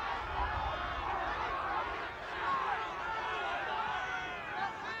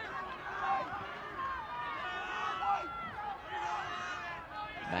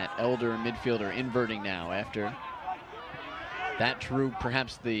 Matt Elder, midfielder, inverting now after that drew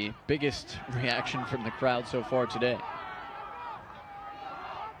perhaps the biggest reaction from the crowd so far today.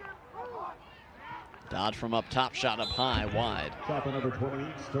 Dodge from up top, shot up high, wide. Backing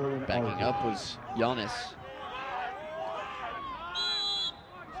up was Giannis.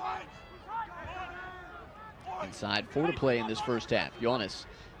 Inside 4 to play in this first half. Giannis,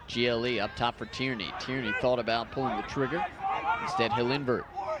 GLE up top for Tierney. Tierney thought about pulling the trigger. Instead, he'll invert.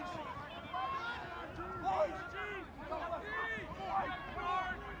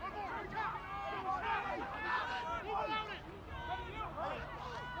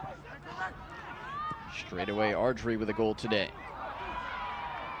 Straight away, Ardrey with a goal today.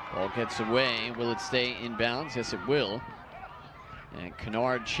 Ball gets away. Will it stay in bounds? Yes, it will. And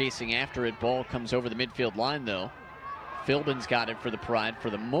Kennard chasing after it. Ball comes over the midfield line, though. Philbin's got it for the Pride for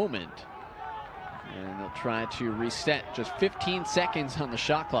the moment. And they'll try to reset. Just 15 seconds on the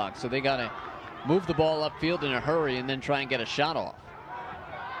shot clock, so they got to move the ball upfield in a hurry and then try and get a shot off.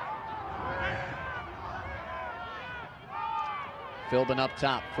 Philbin up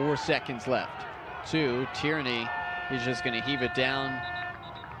top, 4 seconds left. 2, Tierney, he's just going to heave it down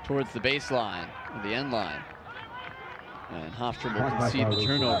towards the baseline, or the end line. And Hofstra will concede the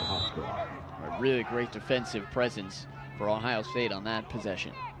turnover. A really great defensive presence for Ohio State on that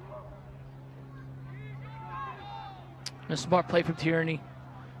possession. A smart play from Tierney.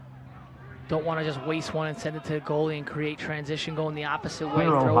 Don't want to just waste one and send it to the goalie and create transition going the opposite way,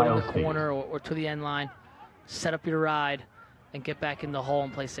 throw it in the corner or to the end line. Set up your ride and get back in the hole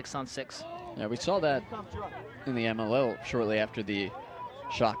and play 6-on-6. Yeah, we saw that in the MLL shortly after the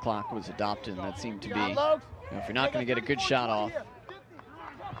shot clock was adopted, and that seemed to be, if you're not going to get a good shot off,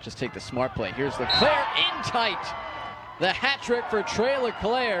 just take the smart play. Here's Leclerc in tight. The hat trick for Trey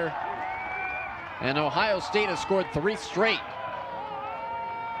Leclerc. And Ohio State has scored 3 straight.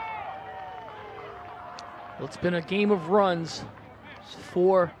 Well, it's been a game of runs. It's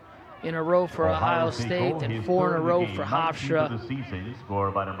 4 in a row for Ohio State, and 4 in a row for Hofstra.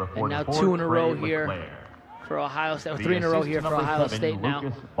 And now 2 in a row here for Ohio State, or 3 in a row here for Ohio State now.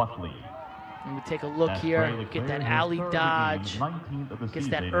 And we take a look here, get that alley dodge, gets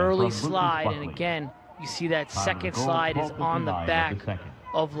that early slide, and again, you see that second slide is on the back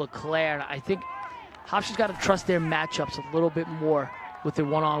of Leclerc. I think Hofstra's got to trust their matchups a little bit more with their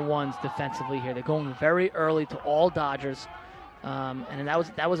one-on-ones defensively here. They're going very early to all Dodgers. And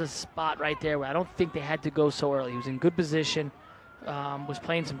that was a spot right there where I don't think they had to go so early. He was in good position, was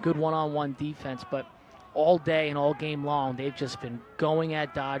playing some good one-on-one defense, but all day and all game long, they've just been going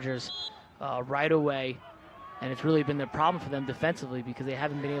at Dodgers right away, and it's really been the problem for them defensively because they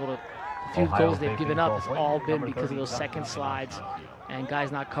haven't been able to. The few goals they've given up has all been because of those second slides and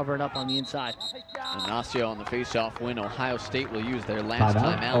guys not covering up on the inside. Ignacio on the face-off win. Ohio State will use their last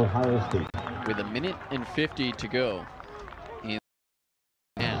timeout with 1:50 to go.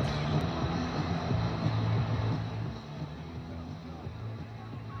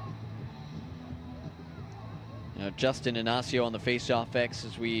 Justin Ignacio on the face-off X,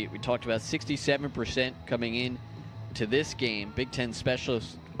 as we talked about, 67% coming in to this game. Big Ten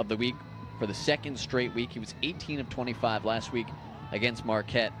Specialist of the Week for the 2nd straight week. He was 18 of 25 last week against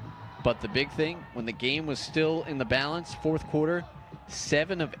Marquette. But the big thing, when the game was still in the balance, 4th quarter,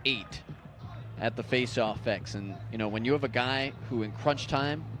 7 of 8 at the face-off X. And, you know, when you have a guy who in crunch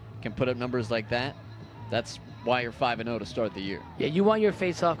time can put up numbers like that, that's why you're 5-0 to start the year. Yeah, you want your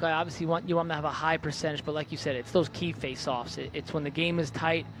face-off guy. Obviously, you want them to have a high percentage, but like you said, it's those key face-offs. It's when the game is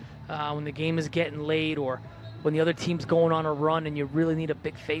tight, when the game is getting late, or when the other team's going on a run and you really need a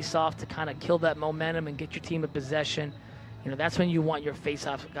big face-off to kind of kill that momentum and get your team a possession. You know, that's when you want your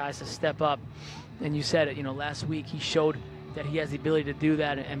face-off guys to step up. And you said it, you know, last week he showed that he has the ability to do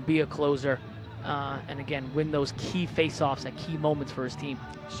that and be a closer. And again, win those key face-offs at key moments for his team.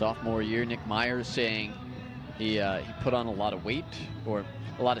 Sophomore year, Nick Myers saying he put on a lot of weight, or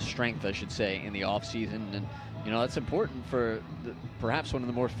a lot of strength, I should say, in the offseason. And, you know, that's important for perhaps one of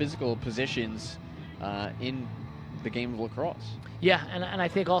the more physical positions in the game of lacrosse. Yeah, and I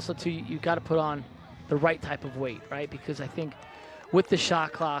think also, too, you got to put on the right type of weight, right? Because I think with the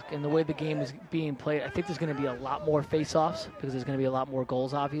shot clock and the way the game is being played, I think there's going to be a lot more face-offs because there's going to be a lot more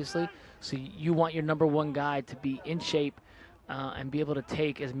goals, obviously. So you want your number one guy to be in shape and be able to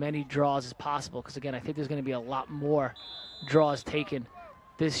take as many draws as possible. Because, again, I think there's going to be a lot more draws taken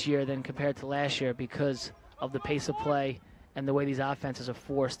this year than compared to last year because of the pace of play and the way these offenses are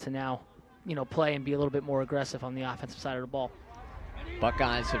forced to now, you know, play and be a little bit more aggressive on the offensive side of the ball.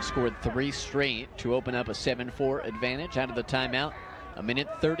 Buckeyes have scored 3 straight to open up a 7-4 advantage out of the timeout.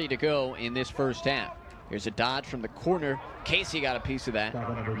 1:30 to go in this first half. Here's a dodge from the corner. Casey got a piece of that.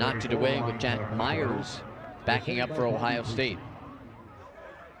 Knocked it away with Jack Myers backing up for Ohio State.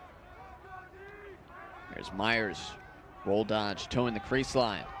 Here's Myers. Roll dodge, toeing the crease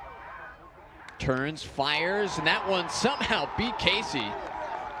line. turns, fires, and that one somehow beat Casey.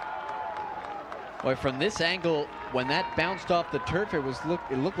 Boy, from this angle, when that bounced off the turf,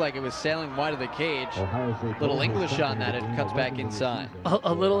 it looked like it was sailing wide of the cage. Little English on that, it cuts back inside.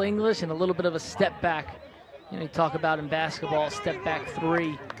 A little English and a little bit of a step back. You know, you talk about in basketball, step back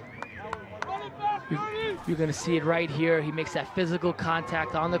three. You're going to see it right here. He makes that physical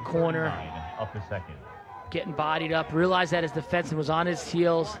contact on the corner. Up a second. Getting bodied up. Realized that his defenseman was on his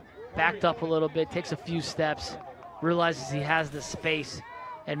heels. Backed up a little bit, takes a few steps. Realizes he has the space.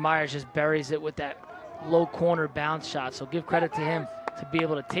 And Myers just buries it with that low corner bounce shot. So give credit to him to be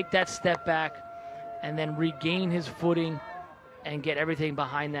able to take that step back and then regain his footing and get everything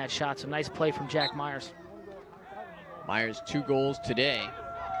behind that shot. So nice play from Jack Myers. Myers 2 goals today.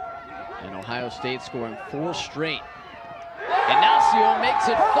 And Ohio State scoring 4 straight. Ignacio makes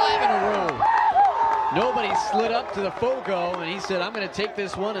it 5 in a row. Nobody slid up to the Fogo, and he said, I'm going to take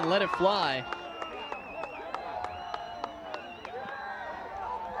this one and let it fly.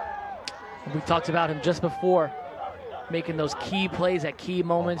 We talked about him just before, making those key plays at key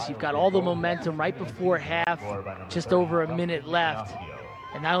moments. You've got all the momentum right before half, just over a minute left.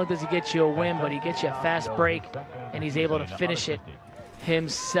 And not only does he get you a win, but he gets you a fast break, and he's able to finish it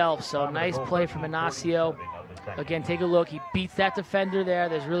himself. So nice play from Ignacio. Again, take a look. He beats that defender there.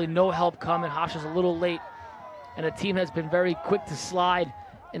 There's really no help coming. Hofstra's a little late, and the team has been very quick to slide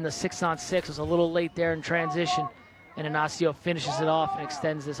in the 6-on-6. It was a little late there in transition, and Ignacio finishes it off and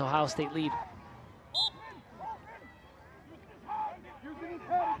extends this Ohio State lead.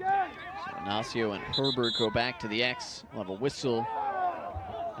 So Ignacio and Herbert go back to the X. We'll have a whistle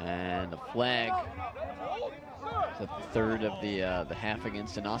and a flag. The third of the half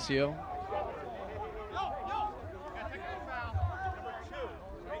against Ignacio.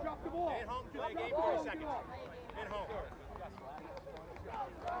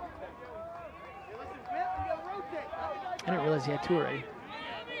 I didn't realize he had 2 already.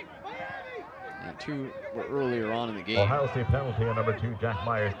 Yeah, 2 were earlier on in the game. Ohio State penalty on number 2, Jack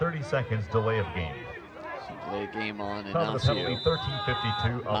Myers. 30 seconds delay of game. So delay game on Ignacio. Ignacio.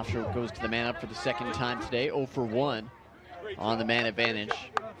 13:52. Hofstra goes to the man up for the second time today. 0 for 1 on the man advantage.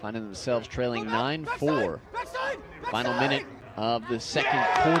 Finding themselves trailing 9-4. Final minute of the second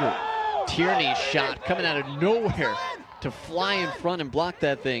quarter. Tierney's shot coming out of nowhere to fly in front and block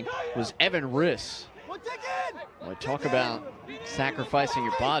that thing was Evan Riss. Boy, talk about sacrificing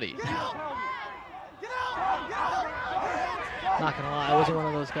your body. Not gonna lie, I wasn't one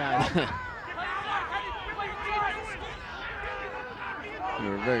of those guys. You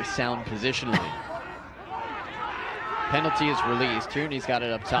were very sound positionally. Penalty is released. Tierney's got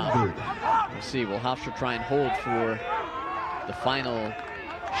it up top. We'll see. Will Hofstra try and hold for the final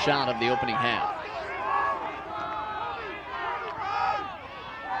shot of the opening half?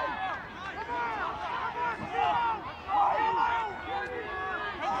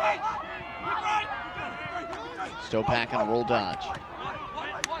 Stopak on a roll dodge.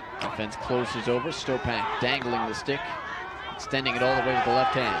 Defense closes over. Stopak dangling the stick, extending it all the way to the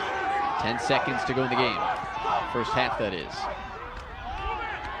left hand. 10 seconds to go in the game. First half, that is.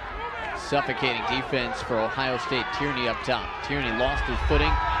 Suffocating defense for Ohio State. Tierney up top. Tierney lost his footing.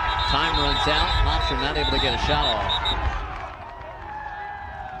 Time runs out. Hofstra not able to get a shot off.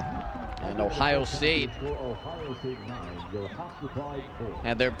 And Ohio State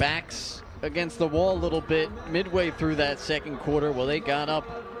had their backs against the wall a little bit midway through that second quarter. Well, they got up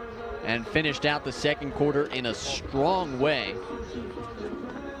and finished out the second quarter in a strong way.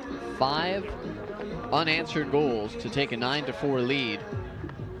 5 unanswered goals to take a 9-4 lead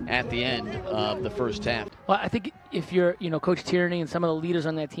at the end of the first half. Well, I think if you're, Coach Tierney and some of the leaders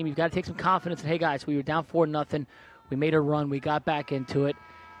on that team, you've got to take some confidence. And hey, guys, we were down 4-0. We made a run. We got back into it.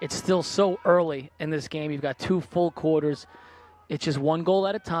 It's still so early in this game. You've got 2 full quarters. It's just 1 goal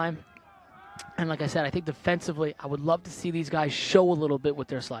at a time. And like I said, I think defensively, I would love to see these guys show a little bit with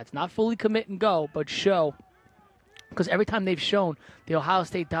their slides. Not fully commit and go, but show. Because every time they've shown, the Ohio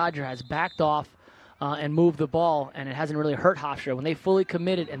State Dodger has backed off and moved the ball, and it hasn't really hurt Hofstra. When they fully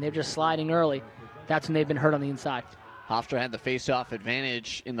committed and they're just sliding early, that's when they've been hurt on the inside. Hofstra had the face-off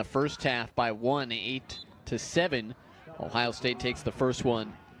advantage in the first half by 1, 8-7. Ohio State takes the first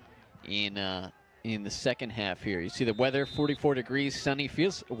one in the second half here. You see the weather, 44 degrees, sunny,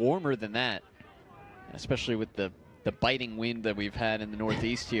 feels warmer than that, especially with the biting wind that we've had in the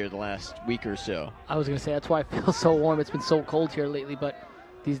Northeast here the last week or so. I was going to say, that's why it feels so warm. It's been so cold here lately, but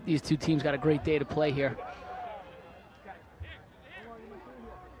these 2 teams got a great day to play here.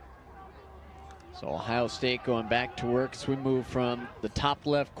 So Ohio State going back to work. Swim move from the top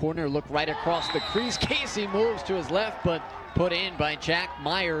left corner. Look right across the crease. Casey moves to his left, but put in by Jack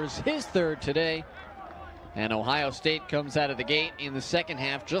Myers, his third today. And Ohio State comes out of the gate in the second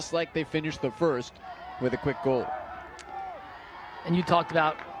half, just like they finished the first, with a quick goal. And you talked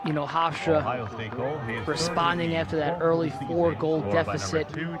about, Hofstra responding after that early 4-goal deficit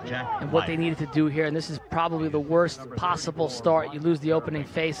and what they needed to do here. And this is probably the worst possible start. You lose the opening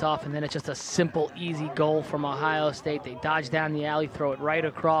face-off, and then it's just a simple, easy goal from Ohio State. They dodge down the alley, throw it right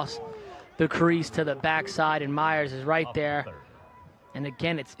across the crease to the backside, and Myers is right there. And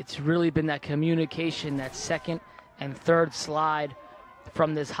again, it's really been that communication, that second and third slide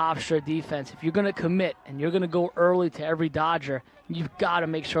from this Hofstra defense. If you're going to commit and you're going to go early to every Dodger, you've got to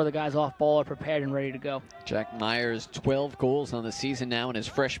make sure the guys off ball are prepared and ready to go. Jack Myers, 12 goals on the season now in his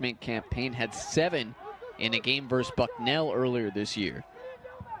freshman campaign, had 7 in a game versus Bucknell earlier this year.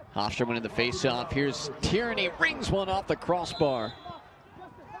 Hofstra winning the faceoff. Here's Tierney, rings one off the crossbar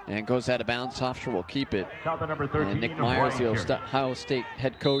and goes out of bounds. Hofstra will keep it. And Nick Myers, the Ohio State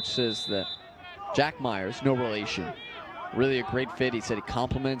head coach, says that Jack Myers, no relation, really a great fit. He said he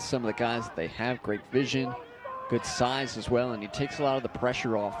compliments some of the guys that they have, great vision, good size as well, and he takes a lot of the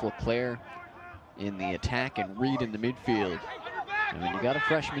pressure off Leclerc in the attack and Reed in the midfield. And when you got a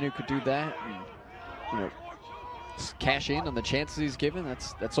freshman who could do that and, cash in on the chances he's given,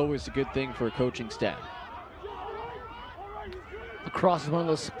 that's always a good thing for a coaching staff. Lacrosse is one of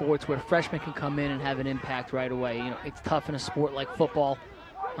those sports where freshmen can come in and have an impact right away. It's tough in a sport like football.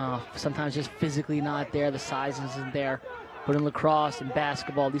 Sometimes just physically not there, the size isn't there. But in lacrosse and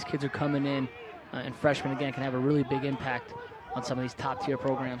basketball, these kids are coming in, and freshmen, again, can have a really big impact on some of these top-tier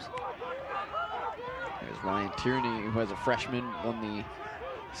programs. There's Ryan Tierney, who as a freshman won the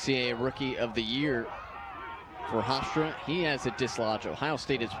CAA Rookie of the Year for Hofstra. He has a dislodge. Ohio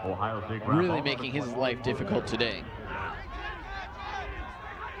State is really making his life difficult today.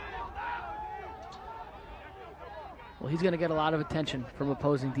 Well, he's going to get a lot of attention from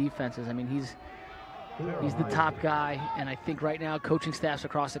opposing defenses. I mean, he's the top guy, and I think right now coaching staffs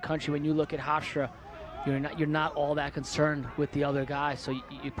across the country, when you look at Hofstra, you're not all that concerned with the other guys. So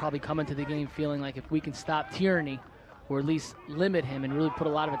you probably come into the game feeling like if we can stop Tierney, or at least limit him and really put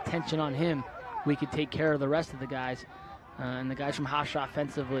a lot of attention on him, we could take care of the rest of the guys. And the guys from Hofstra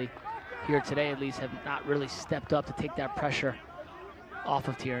offensively here today at least have not really stepped up to take that pressure off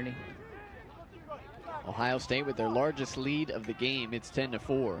of Tierney. Ohio State with their largest lead of the game. It's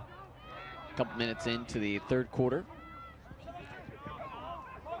 10-4. A couple minutes into the third quarter.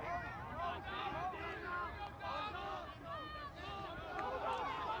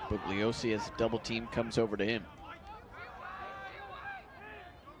 Bugliosi, as a double team comes over to him.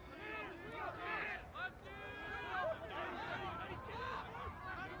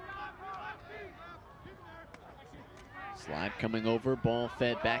 Slide coming over, ball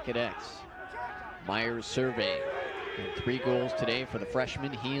fed back at X. Myers survey. And 3 goals today for the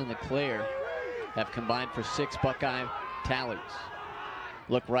freshman. He and Leclerc have combined for 6 Buckeye tallies.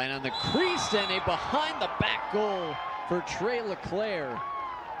 Look right on the crease, and a behind the back goal for Trey Leclerc.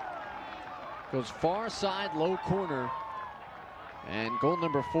 Goes far side, low corner. And goal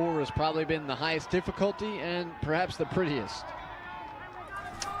number 4 has probably been the highest difficulty and perhaps the prettiest.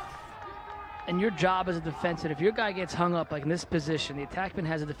 And your job as a defensive, if your guy gets hung up like in this position, the attackman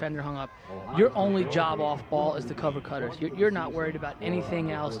has a defender hung up, your only job off ball is to cover cutters. You're not worried about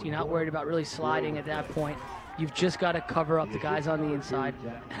anything else. You're not worried about really sliding at that point. You've just got to cover up the guys on the inside.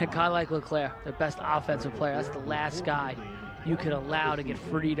 And a guy like Leclerc, the best offensive player, that's the last guy you could allow to get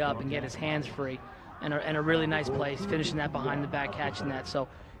freed up and get his hands free. And a really nice play, finishing that behind the back, catching that. So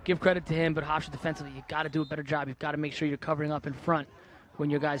give credit to him, but Hofstra defensively, you've got to do a better job. You've got to make sure you're covering up in front when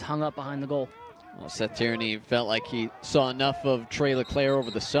your guys hung up behind the goal. Well, Seth Tierney felt like he saw enough of Trey Leclerc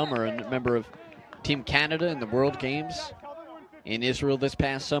over the summer, and a member of Team Canada in the World Games in Israel this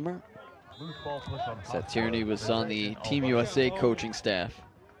past summer. Seth Tierney was on the Team USA coaching staff.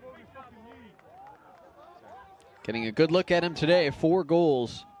 Getting a good look at him today, 4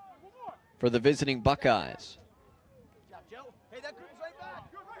 goals for the visiting Buckeyes.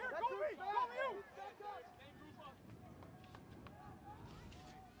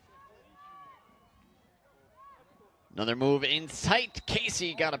 Another move in sight.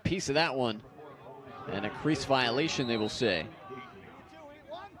 Casey got a piece of that one. And a crease violation, they will say.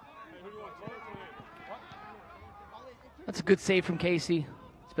 That's a good save from Casey.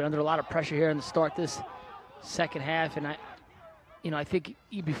 He's been under a lot of pressure here in the start this second half, and I think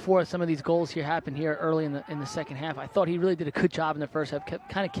before some of these goals here happened here early in the second half, I thought he really did a good job in the first half.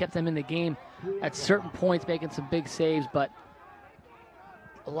 Kind of kept them in the game at certain points, making some big saves, but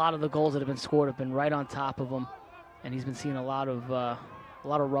a lot of the goals that have been scored have been right on top of him, and he's been seeing a lot of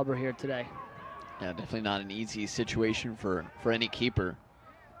rubber here today. Yeah, definitely not an easy situation for any keeper.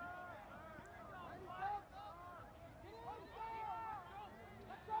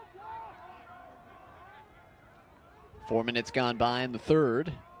 Four minutes gone by in the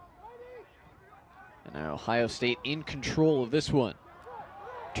third. And now Ohio State in control of this one.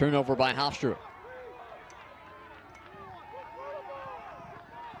 Turnover by Hofstra.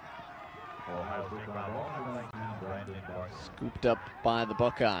 Scooped up by the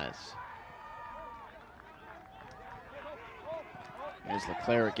Buckeyes. There's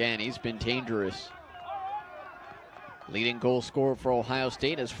Leclerc again. He's been dangerous. Leading goal scorer for Ohio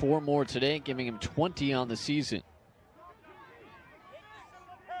State has 4 more today, giving him 20 on the season.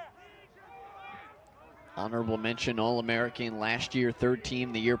 Honorable mention All-American last year, 3rd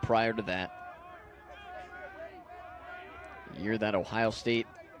team the year prior to that. The year that Ohio State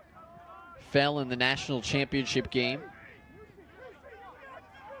fell in the national championship game.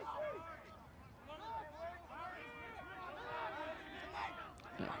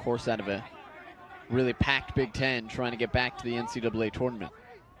 And of course, out of a really packed Big Ten, trying to get back to the NCAA tournament.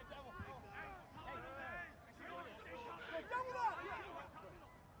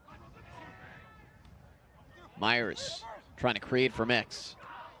 Myers trying to create from X.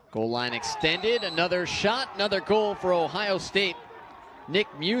 Goal line extended, another shot, another goal for Ohio State. Nick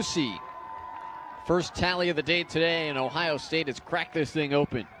Musey. First tally of the day today, and Ohio State has cracked this thing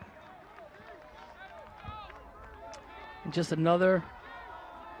open. And just another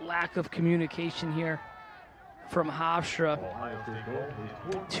lack of communication here from Hofstra.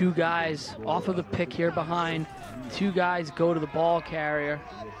 2 guys off of the pick here behind. 2 guys go to the ball carrier.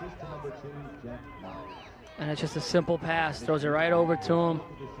 And it's just a simple pass, throws it right over to him.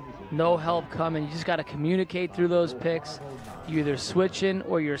 No help coming. You just got to communicate through those picks. You're either switching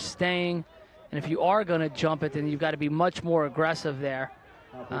or you're staying. And if you are going to jump it, then you've got to be much more aggressive there.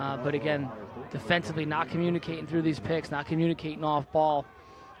 But again, defensively, not communicating through these picks, not communicating off ball.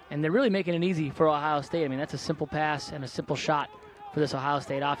 And they're really making it easy for Ohio State. I mean, that's a simple pass and a simple shot for this Ohio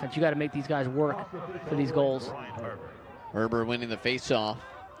State offense. You got to make these guys work for these goals. Herbert winning the faceoff.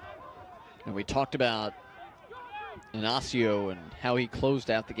 And we talked about Inacio and how he closed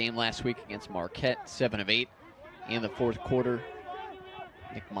out the game last week against Marquette, 7 of 8 in the 4th quarter.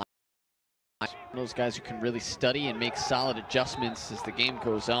 Nick Myers, one of those guys who can really study and make solid adjustments as the game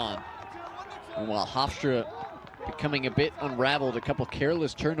goes on. And while Hofstra becoming a bit unraveled, a couple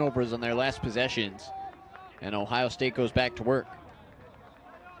careless turnovers on their last possessions, and Ohio State goes back to work.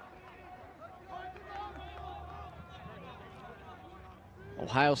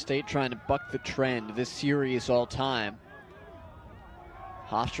 Ohio State trying to buck the trend this series all time.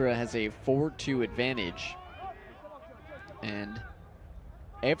 Hofstra has a 4-2 advantage, and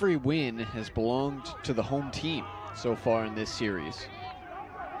every win has belonged to the home team so far in this series.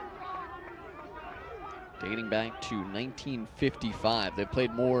 Dating back to 1955, they've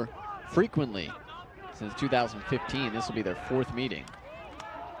played more frequently since 2015. This will be their 4th meeting.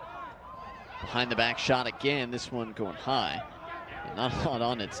 Behind the back shot again, this one going high. Not a lot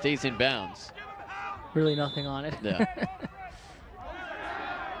on it, stays in bounds. Really nothing on it. Yeah.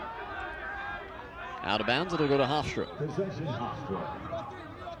 Out of bounds, it'll go to Hofstra.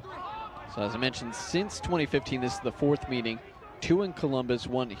 So as I mentioned, since 2015, this is the 4th meeting. 2 in Columbus,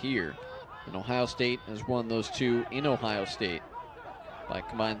 1 here. And Ohio State has won those 2 in Ohio State by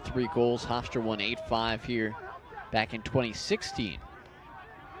combined 3 goals. Hofstra won 8-5 here back in 2016.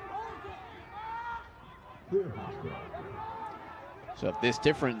 So if this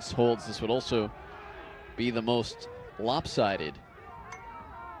difference holds, this would also be the most lopsided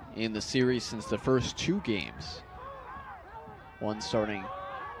in the series since the first 2 games. One starting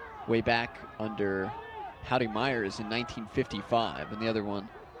way back under Howdy Myers in 1955, and the other one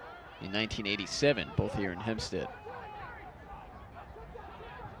in 1987, both here in Hempstead.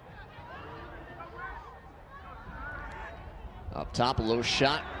 Up top, a low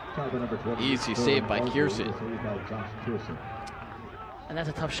shot. Easy save by Kierson. And that's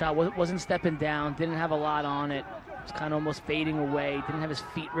a tough shot. Wasn't stepping down, didn't have a lot on it. Was kind of almost fading away, didn't have his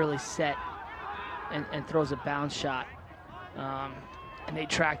feet really set, and throws a bounce shot. And they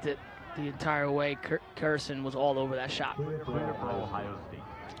tracked it the entire way. Kierson was all over that shot.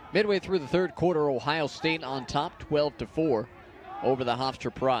 Midway through the 3rd quarter, Ohio State on top, 12-4 over the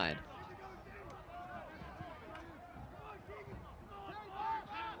Hofstra Pride.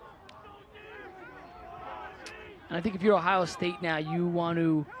 And I think if you're Ohio State now, you want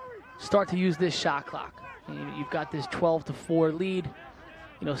to start to use this shot clock. You've got this 12-4 lead.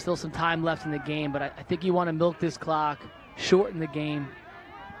 You know, still some time left in the game, but I think you want to milk this clock, shorten the game.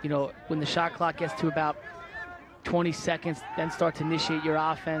 You know, when the shot clock gets to about 20 seconds, then start to initiate your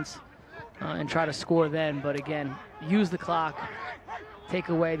offense. and try to score then. But again, use the clock, take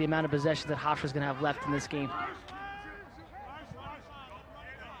away the amount of possessions that Hofstra's going to have left in this game.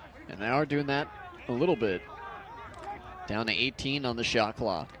 And they are doing that a little bit. Down to 18 on the shot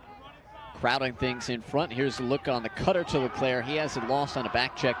clock. Crowding things in front. Here's a look on the cutter to Leclerc. He has it lost on a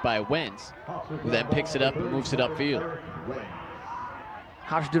back check by Wentz, who then picks it up and moves it upfield.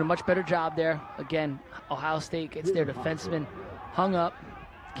 Hofstra doing a much better job there. Again, Ohio State gets their defenseman hung up,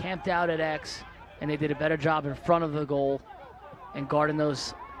 camped out at X, and they did a better job in front of the goal and guarding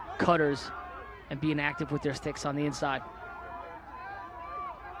those cutters and being active with their sticks on the inside.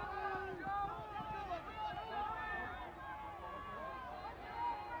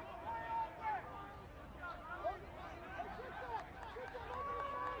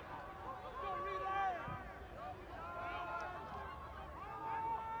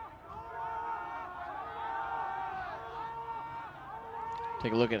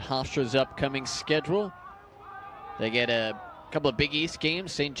 Take a look at Hofstra's upcoming schedule. They get a couple of Big East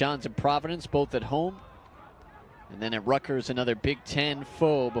games, St. John's and Providence, both at home. And then at Rutgers, another Big Ten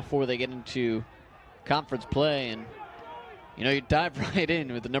foe before they get into conference play. And, you know, you dive right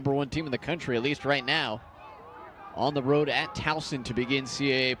in with the #1 team in the country, at least right now, on the road at Towson to begin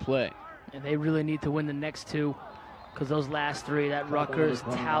CAA play. And they really need to win the next two, because those last three, that Rutgers,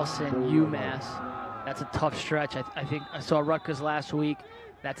 Towson, UMass, that's a tough stretch. I think I saw Rutgers last week.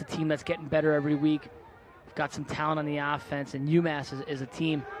 That's a team that's getting better every week. Got some talent on the offense, and UMass is a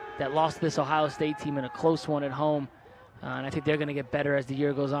team that lost this Ohio State team in a close one at home. And I think they're going to get better as the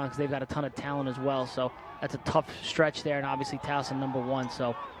year goes on because they've got a ton of talent as well. So that's a tough stretch there, and obviously Towson #1.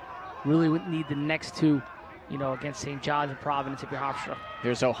 So really would need the next two, you know, against St. John's and Providence if you're Hofstra.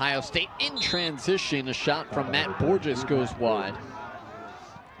 Here's Ohio State in transition. A shot from Matt Borges goes wide.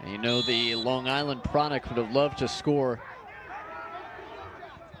 And you know the Long Island product would have loved to score.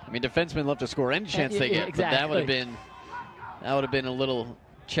 I mean, defensemen love to score any chance they get, exactly. But that would have been a little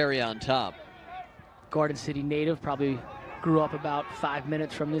cherry on top. Garden City native, probably grew up about 5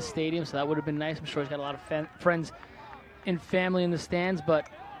 minutes from this stadium, so that would have been nice. I'm sure he's got a lot of friends and family in the stands, but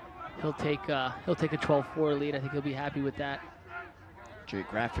he'll take a 12-4 lead. I think he'll be happy with that.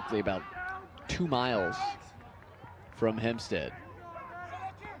 Geographically about 2 miles from Hempstead.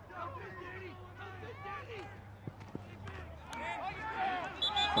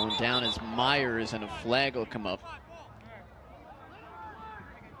 Going down as Myers, and a flag will come up.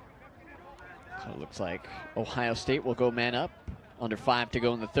 So it looks like Ohio State will go man up. Under 5 to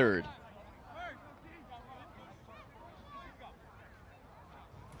go in the third.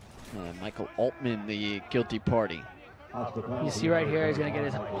 Michael Altman, the guilty party. You see right here, he's going to get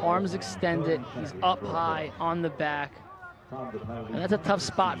his arms extended. He's up high on the back. And that's a tough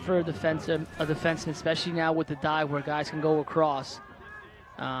spot for a defenseman, especially now with the dive where guys can go across.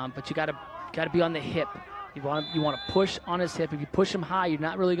 But you got to be on the hip. You want to push on his hip. If you push him high, you're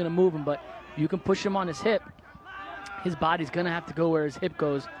not really going to move him. But if you can push him on his hip, his body's going to have to go where his hip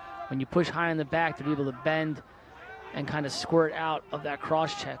goes. When you push high in the back, to be able to bend and kind of squirt out of that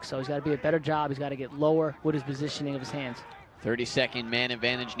cross check. So he's got to be a better job. He's got to get lower with his positioning of his hands. 30-second man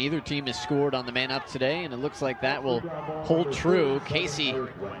advantage. Neither team has scored on the man up today, and it looks like that will hold true. Casey,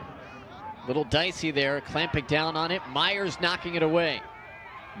 little dicey there, clamping down on it. Myers knocking it away.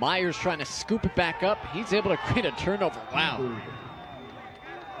 Myers trying to scoop it back up. He's able to create a turnover. Wow.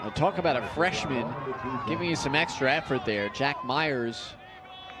 Now talk about a freshman giving you some extra effort there. Jack Myers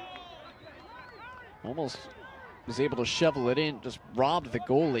almost was able to shovel it in, just robbed the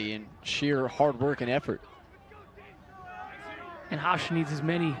goalie in sheer hard work and effort. And Hofstra needs as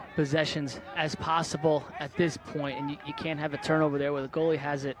many possessions as possible at this point, and you can't have a turnover there where the goalie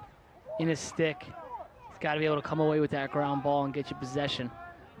has it in his stick. He's got to be able to come away with that ground ball and get you possession.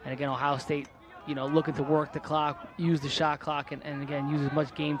 And again, Ohio State, you know, looking to work the clock, use the shot clock, and again, use as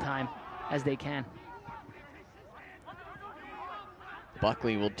much game time as they can.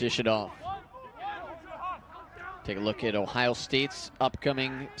 Buckley will dish it off. Take a look at Ohio State's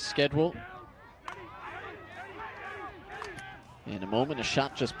upcoming schedule. In a moment, a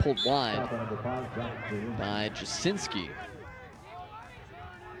shot just pulled wide by Jasinski.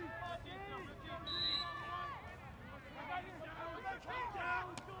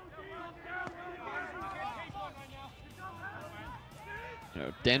 You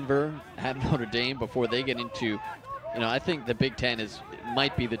know, Denver at Notre Dame before they get into, you know, I think the Big Ten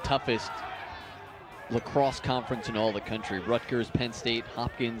might be the toughest lacrosse conference in all the country. Rutgers, Penn State,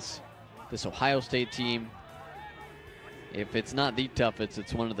 Hopkins, this Ohio State team. If it's not the toughest,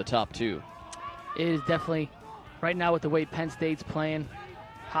 it's one of the top two. It is definitely, right now with the way Penn State's playing,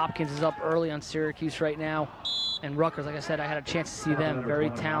 Hopkins is up early on Syracuse right now. And Rutgers, like I said, I had a chance to see them. Very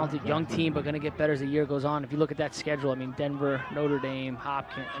talented, young team, but going to get better as the year goes on. If you look at that schedule, I mean, Denver, Notre Dame,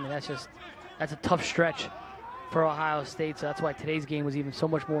 Hopkins, I mean, that's a tough stretch for Ohio State. So that's why today's game was even so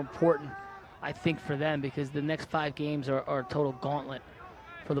much more important, I think, for them, because the next 5 games are a total gauntlet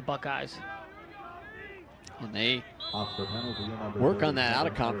for the Buckeyes. And they work on that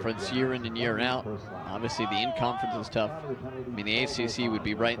out-of-conference year in and year out. Obviously, the in-conference is tough. I mean, the ACC would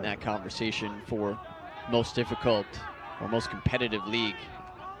be right in that conversation for most difficult or most competitive league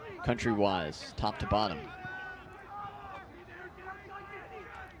country-wise, top to bottom.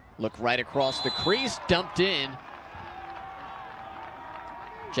 Look right across the crease, dumped in.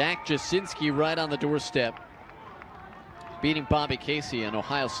 Jack Jasinski right on the doorstep, beating Bobby Casey, and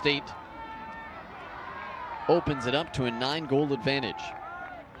Ohio State opens it up to a 9-goal advantage.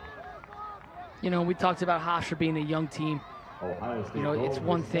 You know, we talked about Hofstra being a young team. You know, it's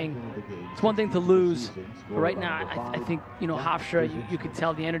one thing to lose. But right now, I think, you know, Hofstra, you can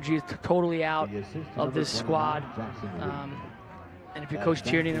tell the energy is totally out of this squad. And if you're Coach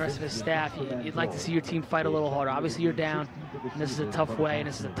Tierney and the rest of his staff, you'd like to see your team fight a little harder. Obviously, you're down, and this is a tough way, and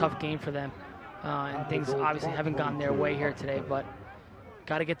this is a tough game for them. And things obviously haven't gone their way here today, but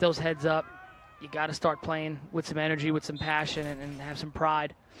got to get those heads up. You got to start playing with some energy, with some passion, and have some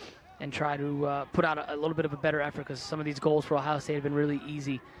pride, and try to put out a little bit of a better effort, because some of these goals for Ohio State have been really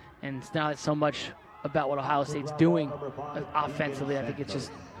easy, and it's not so much about what Ohio State's doing offensively. I think it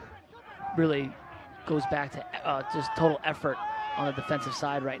just really goes back to just total effort on the defensive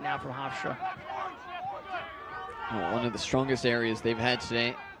side right now from Hofstra. Well, one of the strongest areas they've had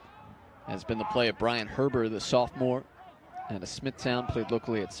today has been the play of Brian Herber, the sophomore, out of Smithtown, played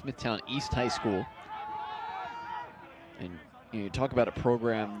locally at Smithtown East High School. And you talk about a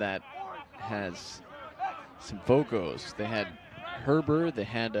program that has some Vogos. They had Herber, they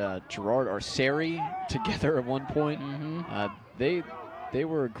had Gerard Arceri together at one point. They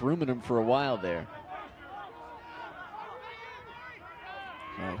were grooming him for a while there.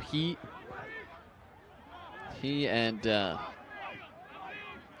 He and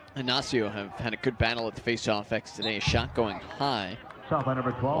Ignacio have had a good battle at the face-off X today. A shot going high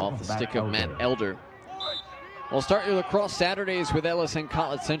off the stick of Matt Elder. We'll start your lacrosse Saturdays with Ellis and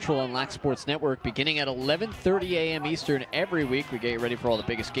College Central on Lac Sports Network, beginning at 11:30 a.m. Eastern every week. We get you ready for all the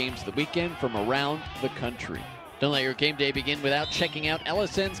biggest games of the weekend from around the country. Don't let your game day begin without checking out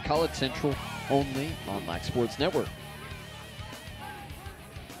LSN's College Central, only on Lac Sports Network.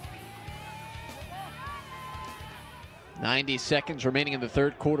 90 seconds remaining in the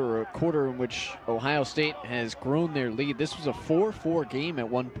third quarter, a quarter in which Ohio State has grown their lead. This was a 4-4 game at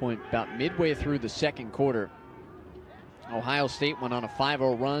one point, about midway through the second quarter. Ohio State went on a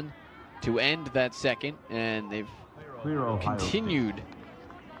 5-0 run to end that second, and they've continued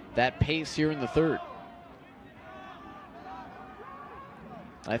that pace here in the third.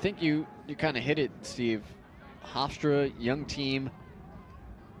 I think you kind of hit it, Steve. Hofstra, young team.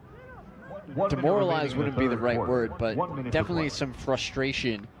 Demoralized wouldn't be the right word, but definitely some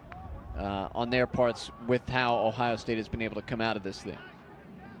frustration on their parts with how Ohio State has been able to come out of this thing.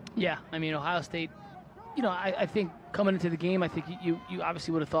 Yeah, I mean, Ohio State, you know, I think coming into the game, I think you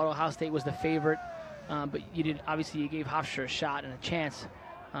obviously would have thought Ohio State was the favorite, but you gave Hofstra a shot and a chance.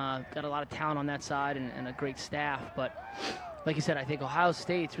 Got a lot of talent on that side and a great staff, but like you said, I think Ohio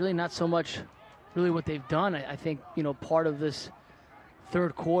State's really not so much really what they've done. I think, you know, part of this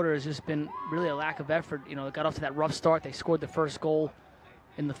third quarter has just been really a lack of effort. You know, it got off to that rough start. They scored the first goal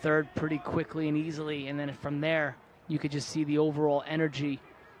in the third pretty quickly and easily, and then from there you could just see the overall energy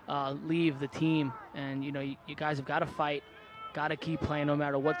leave the team. And you know, you guys have got to fight, got to keep playing no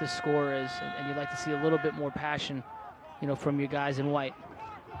matter what the score is, and you'd like to see a little bit more passion, you know, from you guys in white.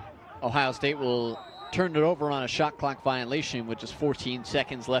 Ohio State will turn it over on a shot clock violation with just 14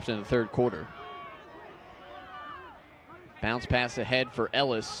 seconds left in the third quarter. Bounce pass ahead for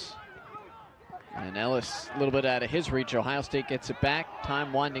Ellis. And Ellis a little bit out of his reach. Ohio State gets it back.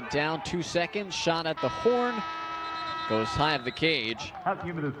 Time winding down. 2 seconds. Shot at the horn. Goes high of the cage.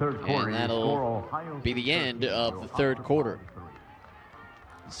 And that'll be the end of the third quarter.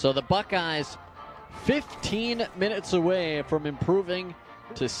 So the Buckeyes 15 minutes away from improving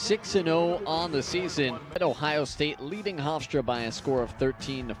to 6-0 on the season. Ohio State leading Hofstra by a score of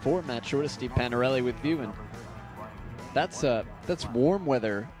 13-4. Matt Shorter, Steve Panarelli with you. And that's warm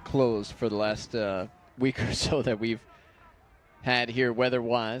weather closed for the last week or so that we've had here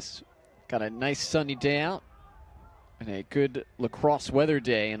weather-wise. Got a nice sunny day out and a good lacrosse weather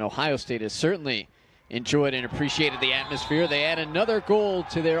day, and Ohio State has certainly enjoyed and appreciated the atmosphere. They add another goal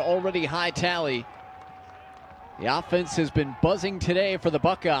to their already high tally. The offense has been buzzing today for the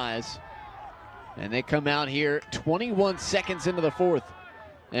Buckeyes, And they come out here 21 seconds into the fourth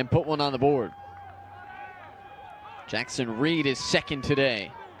and put one on the board. Jackson Reed is second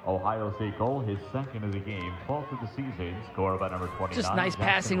today. Ohio State goal, his second of the game, 12th of the season, scored by number 29. Just nice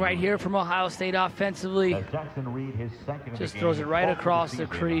passing right here from Ohio State offensively. Jackson Reed, his second of the game. Just throws it right across the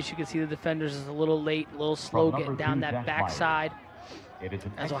crease. You can see the defenders is a little late, a little slow getting down that backside.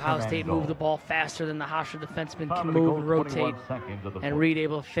 As Ohio State moved the ball faster than the Hofstra defenseman can move and rotate. And Reed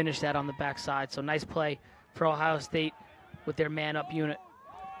able to finish that on the backside. So nice play for Ohio State with their man-up unit.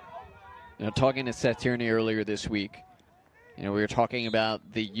 You know, talking to Seth Tierney earlier this week, you know, we were talking about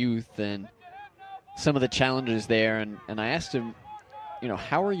the youth and some of the challenges there, and I asked him, you know,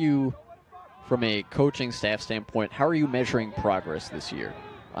 how are you, from a coaching staff standpoint, how are you measuring progress this year?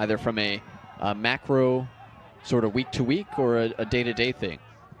 Either from a macro sort of week-to-week or a day-to-day thing?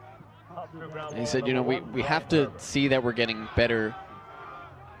 And he said, you know, we have to see that we're getting better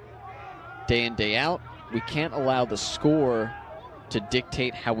day in, day out. We can't allow the score to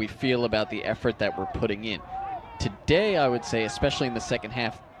dictate how we feel about the effort that we're putting in. Today, I would say, especially in the second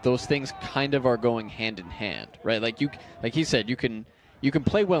half, those things kind of are going hand in hand, right? Like he said, you can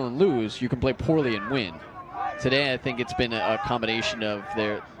play well and lose, you can play poorly and win. Today, I think it's been a combination of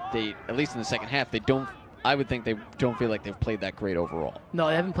they at least in the second half, I would think they don't feel like they've played that great overall. No,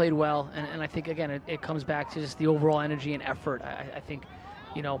 they haven't played well, and I think, again, it comes back to just the overall energy and effort. I think,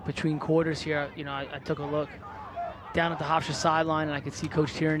 you know, between quarters here, you know, I took a look down at the Hofstra sideline, and I could see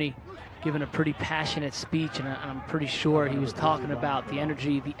Coach Tierney giving a pretty passionate speech, and I'm pretty sure he was talking about the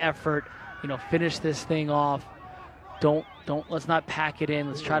energy, the effort, you know, finish this thing off. Let's not pack it in.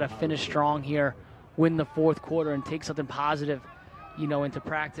 Let's try to finish strong here, win the fourth quarter, and take something positive, you know, into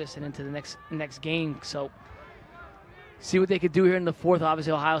practice and into the next game. So see what they could do here in the fourth.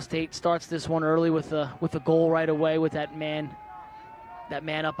 Obviously, Ohio State starts this one early with a goal right away with that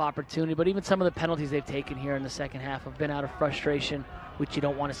man-up opportunity. But even some of the penalties they've taken here in the second half have been out of frustration, which you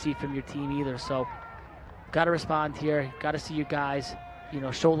don't want to see from your team either. So got to respond here. Got to see you guys, you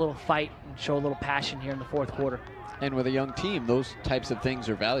know, show a little fight and show a little passion here in the fourth quarter. And with a young team, those types of things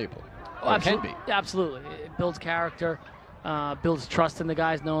are valuable. Oh, can be. Absolutely. It builds character, builds trust in the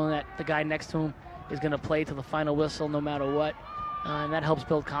guys, knowing that the guy next to him is going to play to the final whistle no matter what. And that helps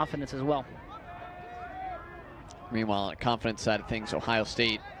build confidence as well. Meanwhile, on the confidence side of things, Ohio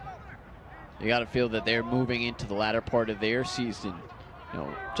State, you got to feel that they're moving into the latter part of their season, you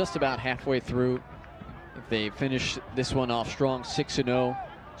know, just about halfway through. If they finish this one off strong, 6-0,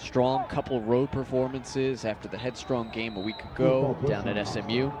 strong couple road performances after the Headstrong game a week ago down at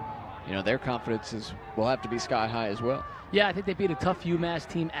SMU, you know, their confidence will have to be sky high as well. Yeah, I think they beat a tough UMass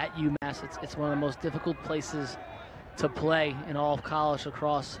team at UMass. It's one of the most difficult places to play in all of college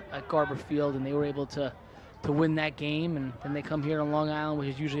lacrosse at Garber Field, and they were able to win that game. And then they come here to Long Island, which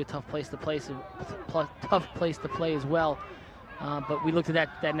is usually a tough place to play, as well. But we looked at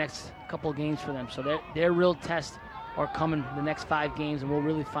that next couple of games for them. So their real tests are coming the next 5 games, and we'll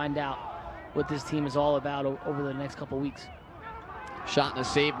really find out what this team is all about over the next couple of weeks. Shot and a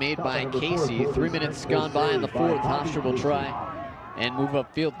save made by Casey. 3 minutes gone by in the fourth. Hofstra will try and move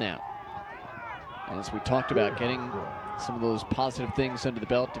upfield now. As we talked about, getting some of those positive things under the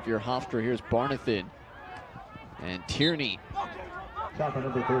belt. If you're Hofstra, here's Barnathan. And Tierney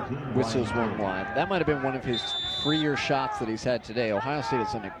whistles one wide. That might have been one of his freer shots that he's had today. Ohio State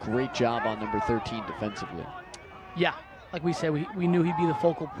has done a great job on number 13 defensively. Yeah, like we said, we knew he'd be the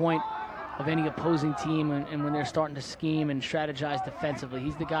focal point of any opposing team, and when they're starting to scheme and strategize defensively,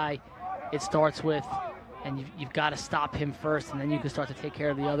 he's the guy it starts with, and you've got to stop him first, and then you can start to take care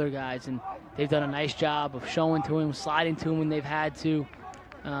of the other guys. And they've done a nice job of showing to him, sliding to him when they've had to,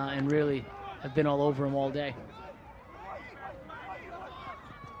 and really have been all over him all day.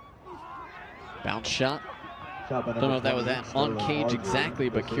 Bounce shot. Don't know if that was on cage exactly,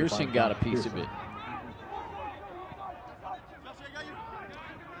 but Kirsten got a piece of it.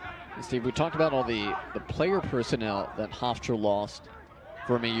 Steve, we talked about all the player personnel that Hofstra lost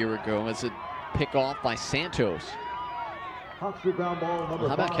from a year ago as a pick off by Santos. Well,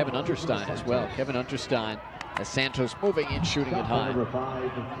 how about Kevin Unterstein as well? Kevin Unterstein as Santos moving in, shooting it high.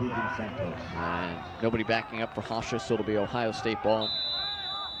 And nobody backing up for Hofstra, so it'll be Ohio State ball.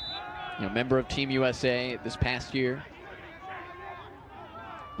 You know, member of Team USA this past year.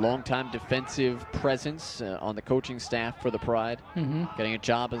 Longtime defensive presence on the coaching staff for the Pride. Getting a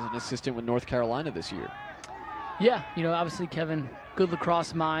job as an assistant with North Carolina this year. Yeah, you know, obviously Kevin, good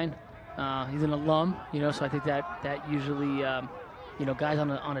lacrosse mind. He's an alum, you know, so I think that usually, you know, guys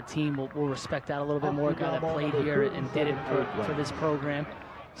on a team will respect that a little bit more. A guy that played here and did it for this program.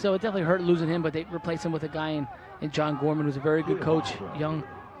 So it definitely hurt losing him, but they replaced him with a guy in John Gorman, who's a very good coach, young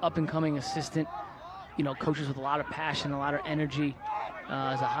up-and-coming assistant. coaches with a lot of passion, a lot of energy,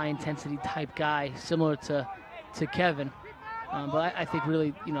 as a high-intensity type guy, similar to Kevin. But I think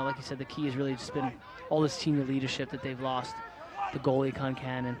really, like you said, the key has really just been all the senior leadership that they've lost, the goalie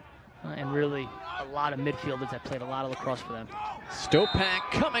Concannon, and really a lot of midfielders that played a lot of lacrosse for them.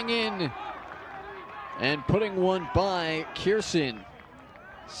 Stopak coming in and putting one by Kirsten.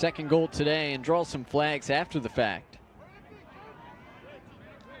 Second goal today, and draws some flags after the fact.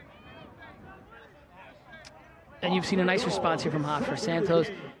 And you've seen a nice response here from Hofstra. Santos,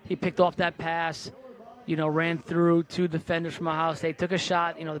 he picked off that pass, ran through two defenders from Ohio State, took a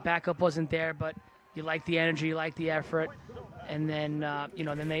shot. The backup wasn't there, but you like the energy, you like the effort. And then,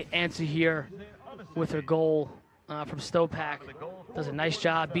 then they answer here with their goal from Stopak. Does a nice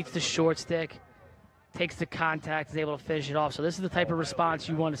job, beats the short stick, takes the contact, is able to finish it off. So this is the type of response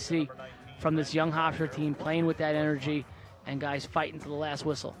you want to see from this young Hofstra team, playing with that energy and guys fighting to the last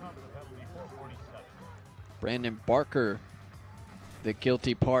whistle. Brandon Barker, the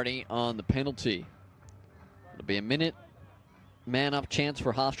guilty party on the penalty. It'll be a minute man-up chance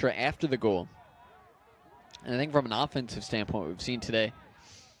for Hofstra after the goal. And I think from an offensive standpoint, we've seen today,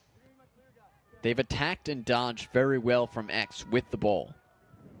 they've attacked and dodged very well from X with the ball.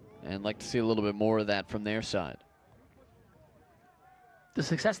 And I'd like to see a little bit more of that from their side. The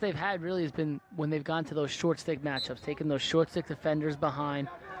success they've had really has been when they've gone to those short stick matchups, taking those short stick defenders behind,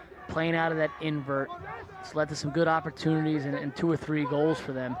 playing out of that invert. It's led to some good opportunities and 2 or 3 goals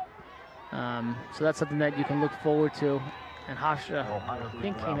for them. So that's something that you can look forward to. And Hofstra, I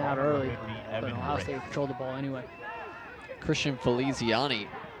think, came out early, but Ohio State controlled the ball anyway. Christian Feliziani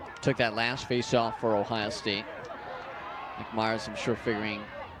took that last face-off for Ohio State. Nick Myers, I'm sure, figuring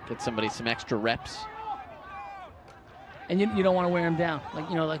get somebody some extra reps. And you don't want to wear him down.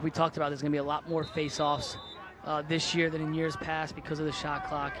 Like we talked about, there's going to be a lot more face-offs this year than in years past because of the shot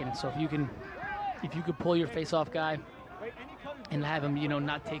clock. And so if you could pull your face-off guy and have him,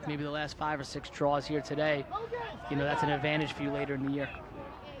 not take maybe the last 5 or 6 draws here today, that's an advantage for you later in the year.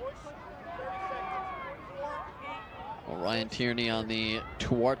 Well, Ryan Tierney on the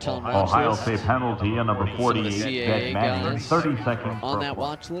Tuarton watch Ohio list. State penalty on number 48, CAA Jack Manning, guys 30 seconds on for that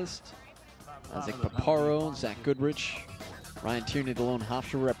watch list. Isaac Paparo, Zach Goodrich, Ryan Tierney, the lone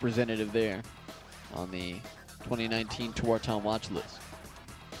Hofstra representative there on the 2019 Tuarton watch list.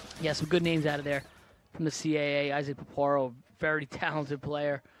 Yeah, some good names out of there from the CAA. Isaac Paparo, very talented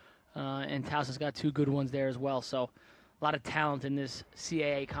player, and Towson's got 2 good ones there as well. So a lot of talent in this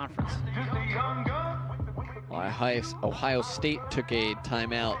CAA conference. Ohio State took a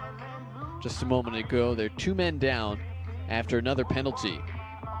timeout just a moment ago. They're 2 men down after another penalty.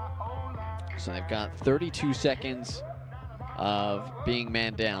 So they've got 32 seconds of being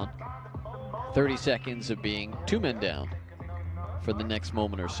man down, 30 seconds of being 2 men down for the next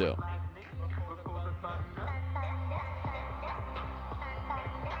moment or so.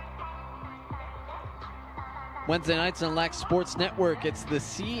 Wednesday nights on Lax Sports Network, it's the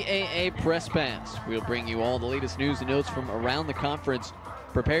CAA Press Pass. We'll bring you all the latest news and notes from around the conference.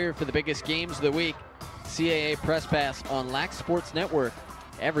 Prepare for the biggest games of the week. CAA Press Pass on Lax Sports Network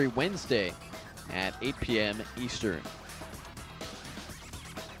every Wednesday at 8 p.m. Eastern.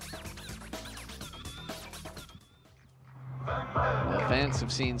 Well, fans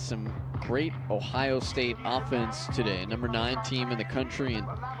have seen some great Ohio State offense today. Number 9 team in the country, and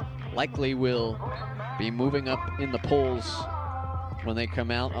likely will be moving up in the polls when they come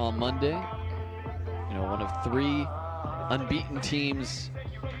out on Monday. One of 3 unbeaten teams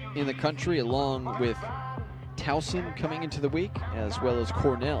in the country, along with Towson coming into the week, as well as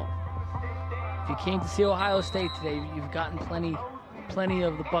Cornell. If you came to see Ohio State today, you've gotten plenty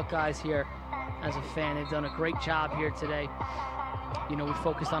of the Buckeyes here as a fan. They've done a great job here today. We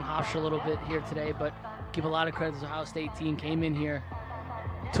focused on Hofstra a little bit here today, but give a lot of credit to the Ohio State team. Came in here,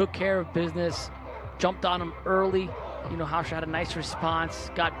 took care of business, jumped on them early. Hofstra had a nice response,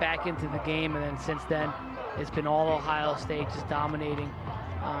 got back into the game, and then since then, it's been all Ohio State just dominating.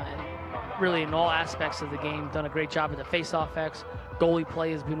 And really in all aspects of the game, done a great job with the face-off X. Goalie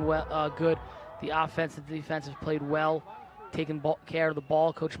play has been good. The offense and the defense have played well, taking care of the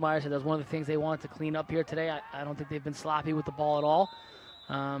ball. Coach Myers said that was one of the things they wanted to clean up here today. I don't think they've been sloppy with the ball at all.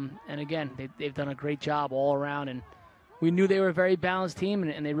 And again, they've done a great job all around, and we knew they were a very balanced team,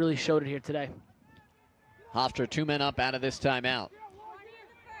 and they really showed it here today. Hofstra 2 men up out of this timeout.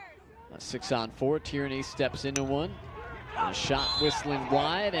 A 6-on-4, Tierney steps into one. A shot whistling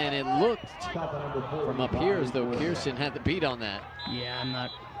wide, and it looked from up here as though Kirsten had the beat on that. Yeah,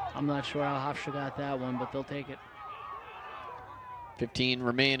 I'm not sure how Hofstra got that one, but they'll take it. 15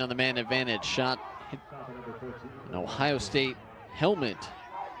 remain on the man advantage. Shot hit an Ohio State helmet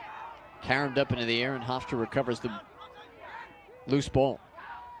caromed up into the air, and Hofstra recovers the loose ball.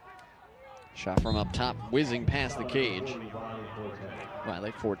 Shot from up top, whizzing past the cage.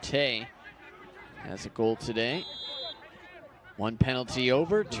 Riley Forte has a goal today. One penalty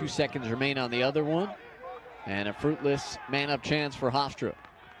over, 2 seconds remain on the other one, and a fruitless man-up chance for Hofstra.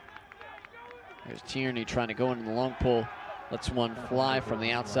 There's Tierney trying to go into the long pole, lets one fly from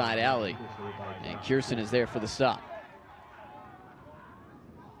the outside alley, and Kierson is there for the stop.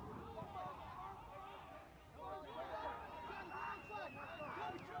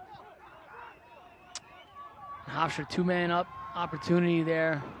 Hofstra 2-man up, opportunity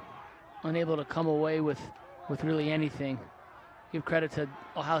there, unable to come away with really anything. Give credit to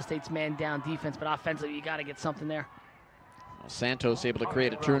Ohio State's man down defense, but offensively you got to get something there. Well, Santos able to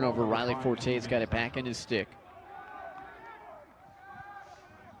create a turnover. Riley Forte's got it back in his stick.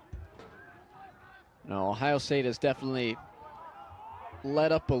 No, Ohio State has definitely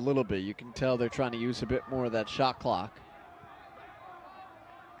let up a little bit. You can tell they're trying to use a bit more of that shot clock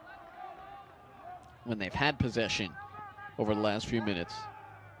when they've had possession over the last few minutes.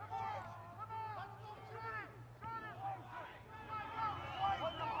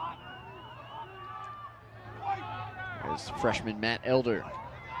 There's freshman Matt Elder.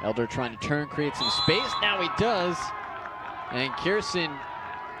 Elder trying to turn, create some space. Now he does. And Kierson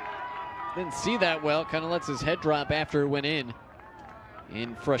didn't see that well. Kind of lets his head drop after it went in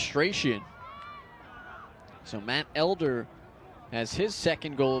frustration. So Matt Elder has his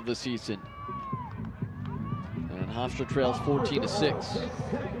second goal of the season. And Hofstra trails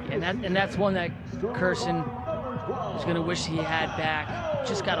 14-6. And that's one that Kierson is going to wish he had back.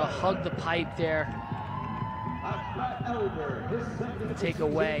 Just got to hug the pipe there. Take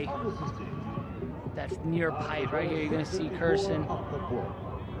away that near pipe right here. You're going to see Kierson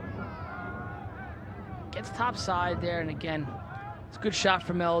gets top side there, and again, it's a good shot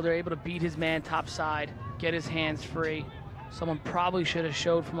from Elder, able to beat his man top side, get his hands free. Someone probably should have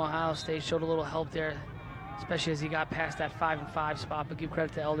showed from Ohio State, showed a little help there, especially as he got past that 5-and-5 spot, but give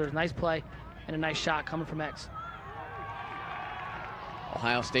credit to Elder. Nice play and a nice shot coming from X.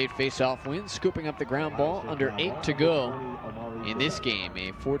 Ohio State face-off win, scooping up the ground ball under 8 to go in this game.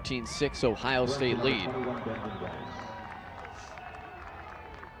 A 14-6 Ohio State lead.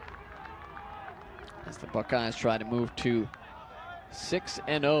 As the Buckeyes try to move to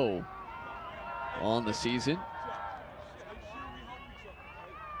 6-0 on the season.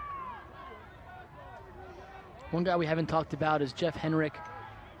 One guy we haven't talked about is Jeff Henrick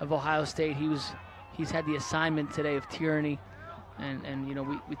of Ohio State. He's had the assignment today of Tierney. And you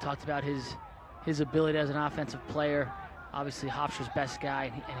know, we talked about his ability as an offensive player. Obviously, Hofstra's best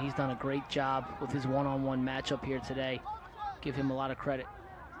guy, and he's done a great job with his one-on-one matchup here today. Give him a lot of credit.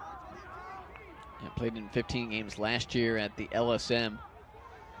 Yeah, played in 15 games last year at the LSM.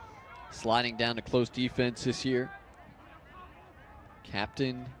 Sliding down to close defense this year.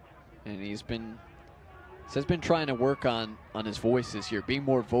 Captain, and he's been trying to work on his voice this year, being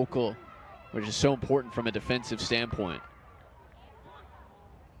more vocal, which is so important from a defensive standpoint.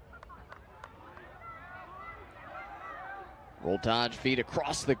 Roll dodge feed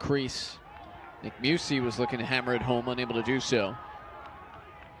across the crease. Nick Musey was looking to hammer it home, unable to do so.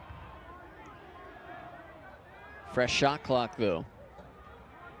 Fresh shot clock though.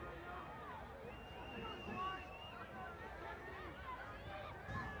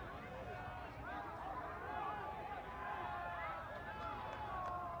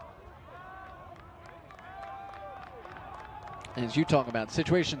 And as you talk about,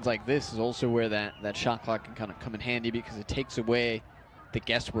 situations like this is also where that shot clock can kind of come in handy, because it takes away the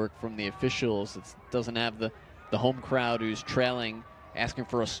guesswork from the officials. It doesn't have the home crowd who's trailing, asking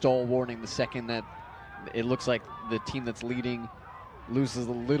for a stall warning the second that it looks like the team that's leading loses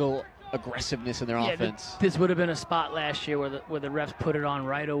a little aggressiveness in their offense. This would have been a spot last year where the refs put it on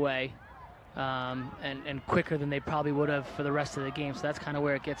right away, and quicker than they probably would have for the rest of the game. So that's kind of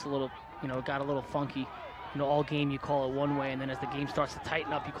where it gets a little, it got a little funky. All game you call it one way, and then as the game starts to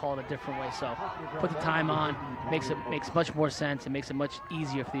tighten up, you call it a different way. So put the time on, makes much more sense, and makes it much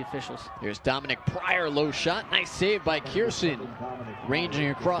easier for the officials. Here's Dominic Pryor, low shot, nice save by Kierson,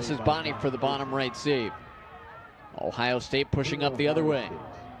 ranging across his body for the bottom right save. Ohio State pushing up the other way.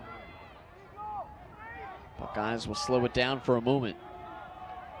 Buckeyes will slow it down for a moment.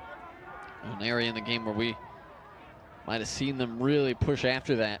 An area in the game where we might have seen them really push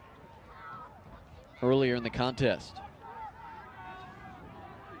after that earlier in the contest.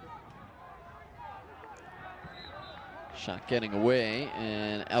 Shot getting away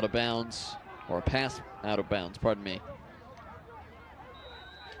and out of bounds, or a pass out of bounds, pardon me.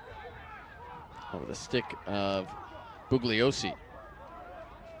 Over the stick of Bugliosi.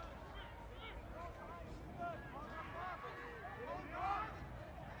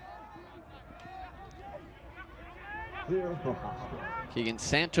 Keegan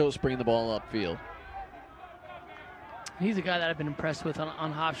Santos bringing the ball upfield. He's a guy that I've been impressed with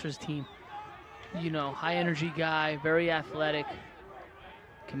on Hofstra's team. You know, high energy guy, very athletic,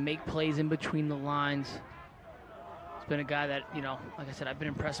 can make plays in between the lines. He's been a guy that, you know, like I said, I've been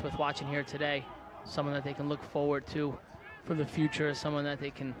impressed with watching here today. Someone that they can look forward to for the future, someone that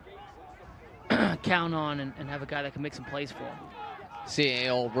they can count on and have a guy that can make some plays for them.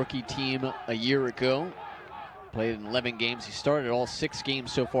 CAA All-Rookie team a year ago. Played in 11 games. He started all 6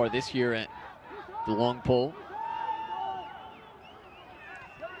 games so far this year at the long pole.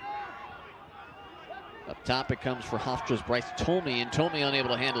 Up top it comes for Hofstra's Bryce Tolmie, and Tolmie unable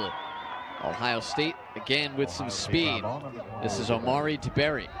to handle it. Ohio State again with some speed. This is Omari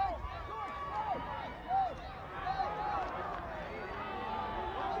DeBerry.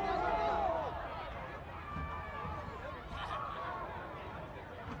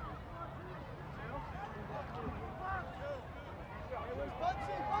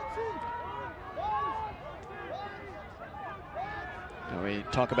 Now we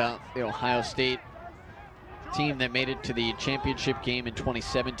talk about the Ohio State team that made it to the championship game in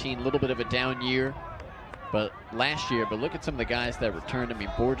 2017. A little bit of a down year last year, but look at some of the guys that returned. I mean,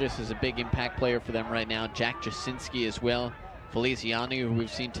 Borges is a big impact player for them right now. Jack Jasinski as well. Feliciani, who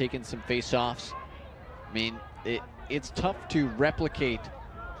we've seen taking some face-offs. I mean, it's tough to replicate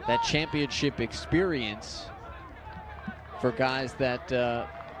that championship experience for guys that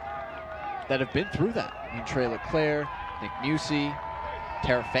have been through that. I mean, Trey LeClaire, Nick Musey,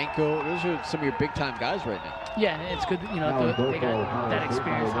 Tarafenko, those are some of your big-time guys right now. Yeah, it's good, you know, they got that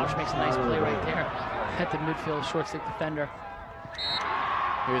experience. Hofstra makes a nice play right there at the midfield, short stick defender.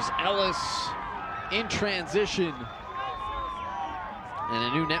 Here's Ellis in transition. And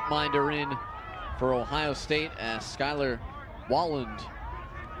a new netminder in for Ohio State as Skylar Walland,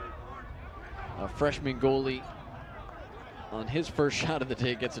 a freshman goalie, on his first shot of the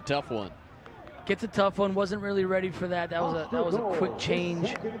day gets a tough one. Gets a tough one. Wasn't really ready for that. That was a quick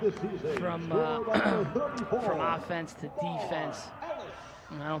change from offense to defense.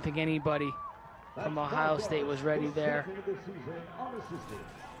 And I don't think anybody from Ohio State was ready there.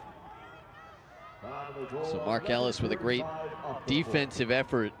 So Mark Ellis with a great defensive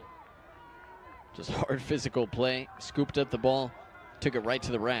effort. Just hard physical play. Scooped up the ball, took it right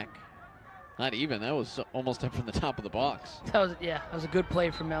to the rack. Not even. That was almost up from the top of the box. That was a good play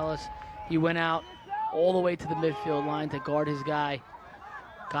from Ellis. He went out all the way to the midfield line to guard his guy.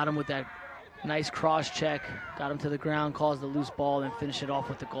 Got him with that nice cross check. Got him to the ground, caused the loose ball, and finished it off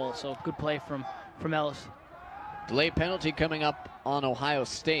with the goal. So good play from Ellis. Delayed penalty coming up on Ohio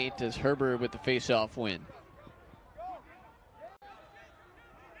State as Herbert with the face-off win.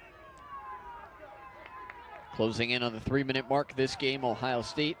 Closing in on the 3-minute mark this game, Ohio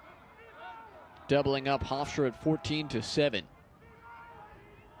State doubling up Hofstra at 14-7.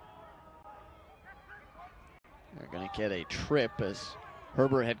 They're going to get a trip as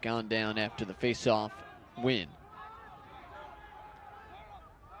Herbert had gone down after the face-off win.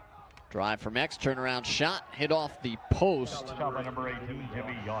 Drive from X, turnaround shot, hit off the post. Shot by number 18,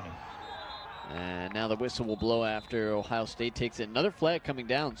 Jimmy Giannis. And now the whistle will blow after Ohio State takes it. Another flag coming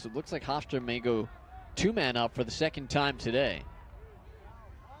down, so it looks like Hofstra may go 2-man up for the second time today.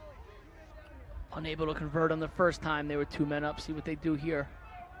 Unable to convert on the first time. They were 2 men up. See what they do here.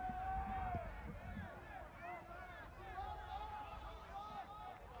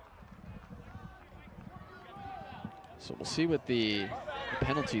 So we'll see what the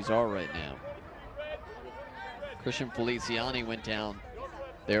penalties are right now. Christian Feliciani went down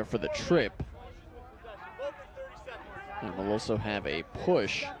there for the trip. And we'll also have a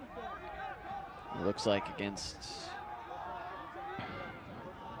push. It looks like against...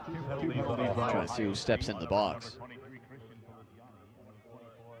 Trying to see who steps in the box.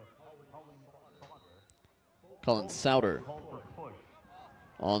 Colin Souter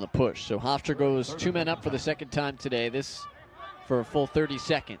on the push. So Hofstra goes 2 men up for the second time today. This for a full 30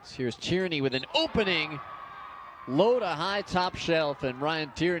 seconds. Here's Tierney with an opening. Low to high top shelf, and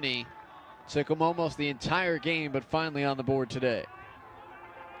Ryan Tierney took him almost the entire game, but finally on the board today.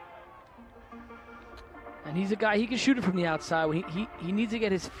 And he's a guy, he can shoot it from the outside. He needs to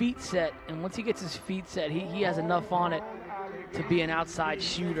get his feet set, and once he gets his feet set, he has enough on it to be an outside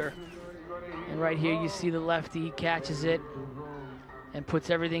shooter. And right here you see the lefty, he catches it and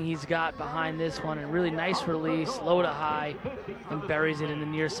puts everything he's got behind this one. And really nice release, low to high, and buries it in the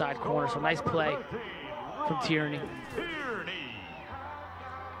near side corner. So nice play from Tierney.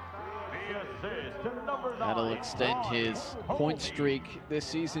 That'll extend his point streak this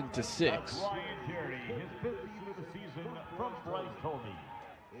season to 6.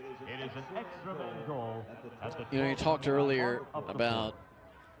 It is an extra man goal at the You talked earlier about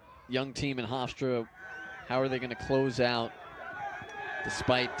young team in Hofstra. How are they going to close out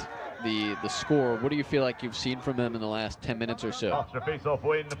despite the score? What do you feel like you've seen from them in the last 10 minutes or so? Hofstra face-off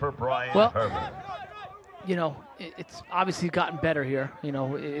win for Brian Well, Herbert. It's obviously gotten better here.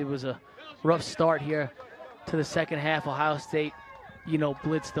 It was a rough start here to the second half. Ohio State,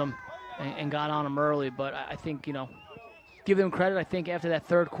 blitzed them and got on them early. But I think, give them credit. I think after that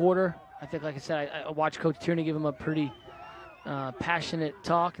third quarter, I think, like I said, I watched Coach Tierney give them a pretty passionate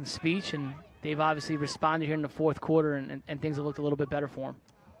talk and speech, and they've obviously responded here in the fourth quarter, and things have looked a little bit better for them.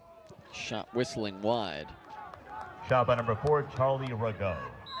 Shot whistling wide. Shot by number 4, Charlie Rago.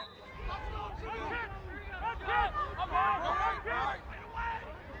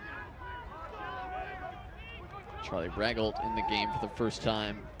 Charlie Ragold in the game for the first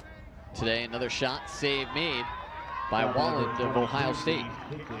time today. Another shot, save made by Walland of Ohio State.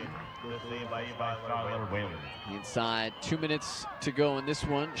 Inside, 2 minutes to go in this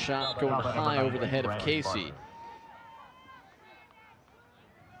one. Shot going high over the head of Casey.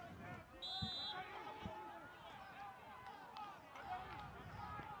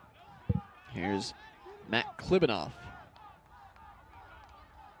 Here's Matt Klibanoff.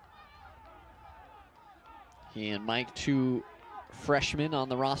 He and Mike, two freshmen on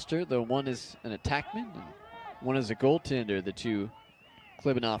the roster, though one is an attackman and one is a goaltender, the two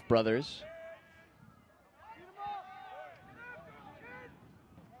Klibanoff brothers.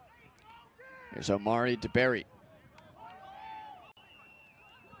 Here's Omari DeBerry.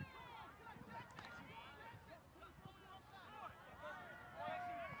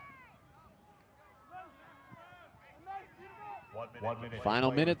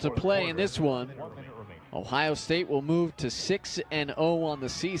 Final minute to play in this one. Ohio State will move to 6-0 on the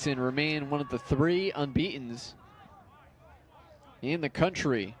season, remain one of the 3 unbeatens in the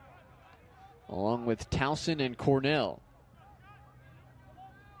country, along with Towson and Cornell.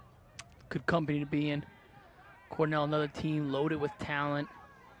 Good company to be in. Cornell, another team loaded with talent.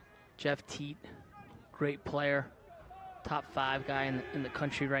 Jeff Teat, great player, top 5 guy in the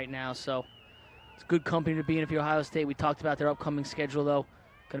country right now. So it's good company to be in if you're Ohio State. We talked about their upcoming schedule, though.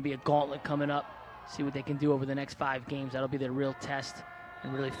 Going to be a gauntlet coming up. See what they can do over the next 5 games. That'll be their real test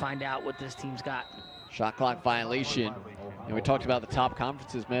and really find out what this team's got. Shot clock violation. And we talked about the top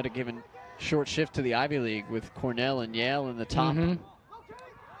conferences might have given short shift to the Ivy League with Cornell and Yale in the top. A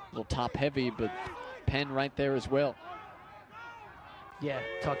little top heavy, but Penn right there as well. Yeah,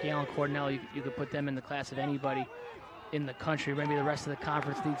 talk Yale and Cornell, you could put them in the class of anybody in the country. Maybe the rest of the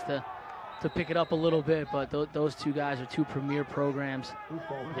conference needs to pick it up a little bit, but those two guys are 2 premier programs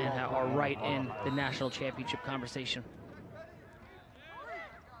and are right in the national championship conversation.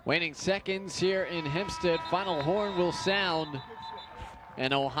 Waning seconds here in Hempstead. Final horn will sound,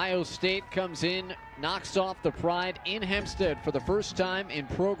 and Ohio State comes in, knocks off the Pride in Hempstead for the first time in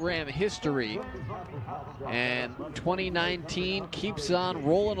program history. And 2019 keeps on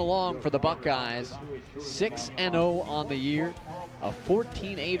rolling along for the Buckeyes. 6-0 on the year. A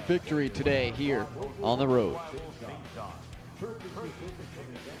 14-8 victory today here on the road.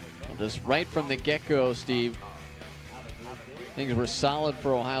 Just right from the get-go, Steve, things were solid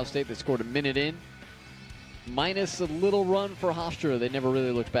for Ohio State. They scored a minute in. Minus a little run for Hofstra. They never really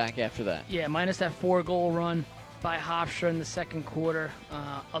looked back after that. Yeah, minus that 4-goal run by Hofstra in the second quarter.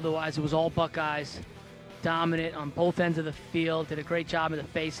 Otherwise, it was all Buckeyes. Dominant on both ends of the field. Did a great job of the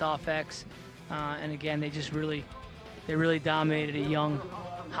face-off X. And again, they really dominated a young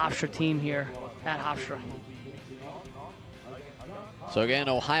Hofstra team here at Hofstra. So again,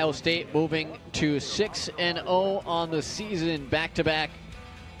 Ohio State moving to 6-0 on the season. Back-to-back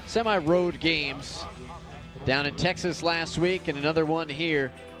semi-road games down in Texas last week and another one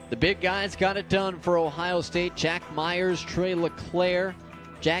here. The big guys got it done for Ohio State. Jack Myers, Trey LeClaire,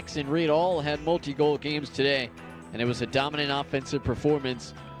 Jackson Reed all had multi-goal games today, and it was a dominant offensive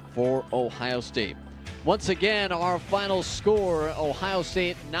performance for Ohio State. Once again, our final score, Ohio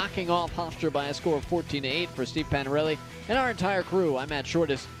State knocking off Hofstra by a score of 14-8 for Steve Panarelli and our entire crew. I'm Matt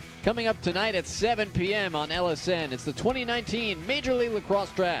Shortis. Coming up tonight at 7 p.m. on LSN, it's the 2019 Major League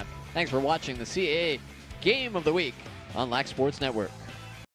Lacrosse Draft. Thanks for watching the CAA Game of the Week on Lac Sports Network.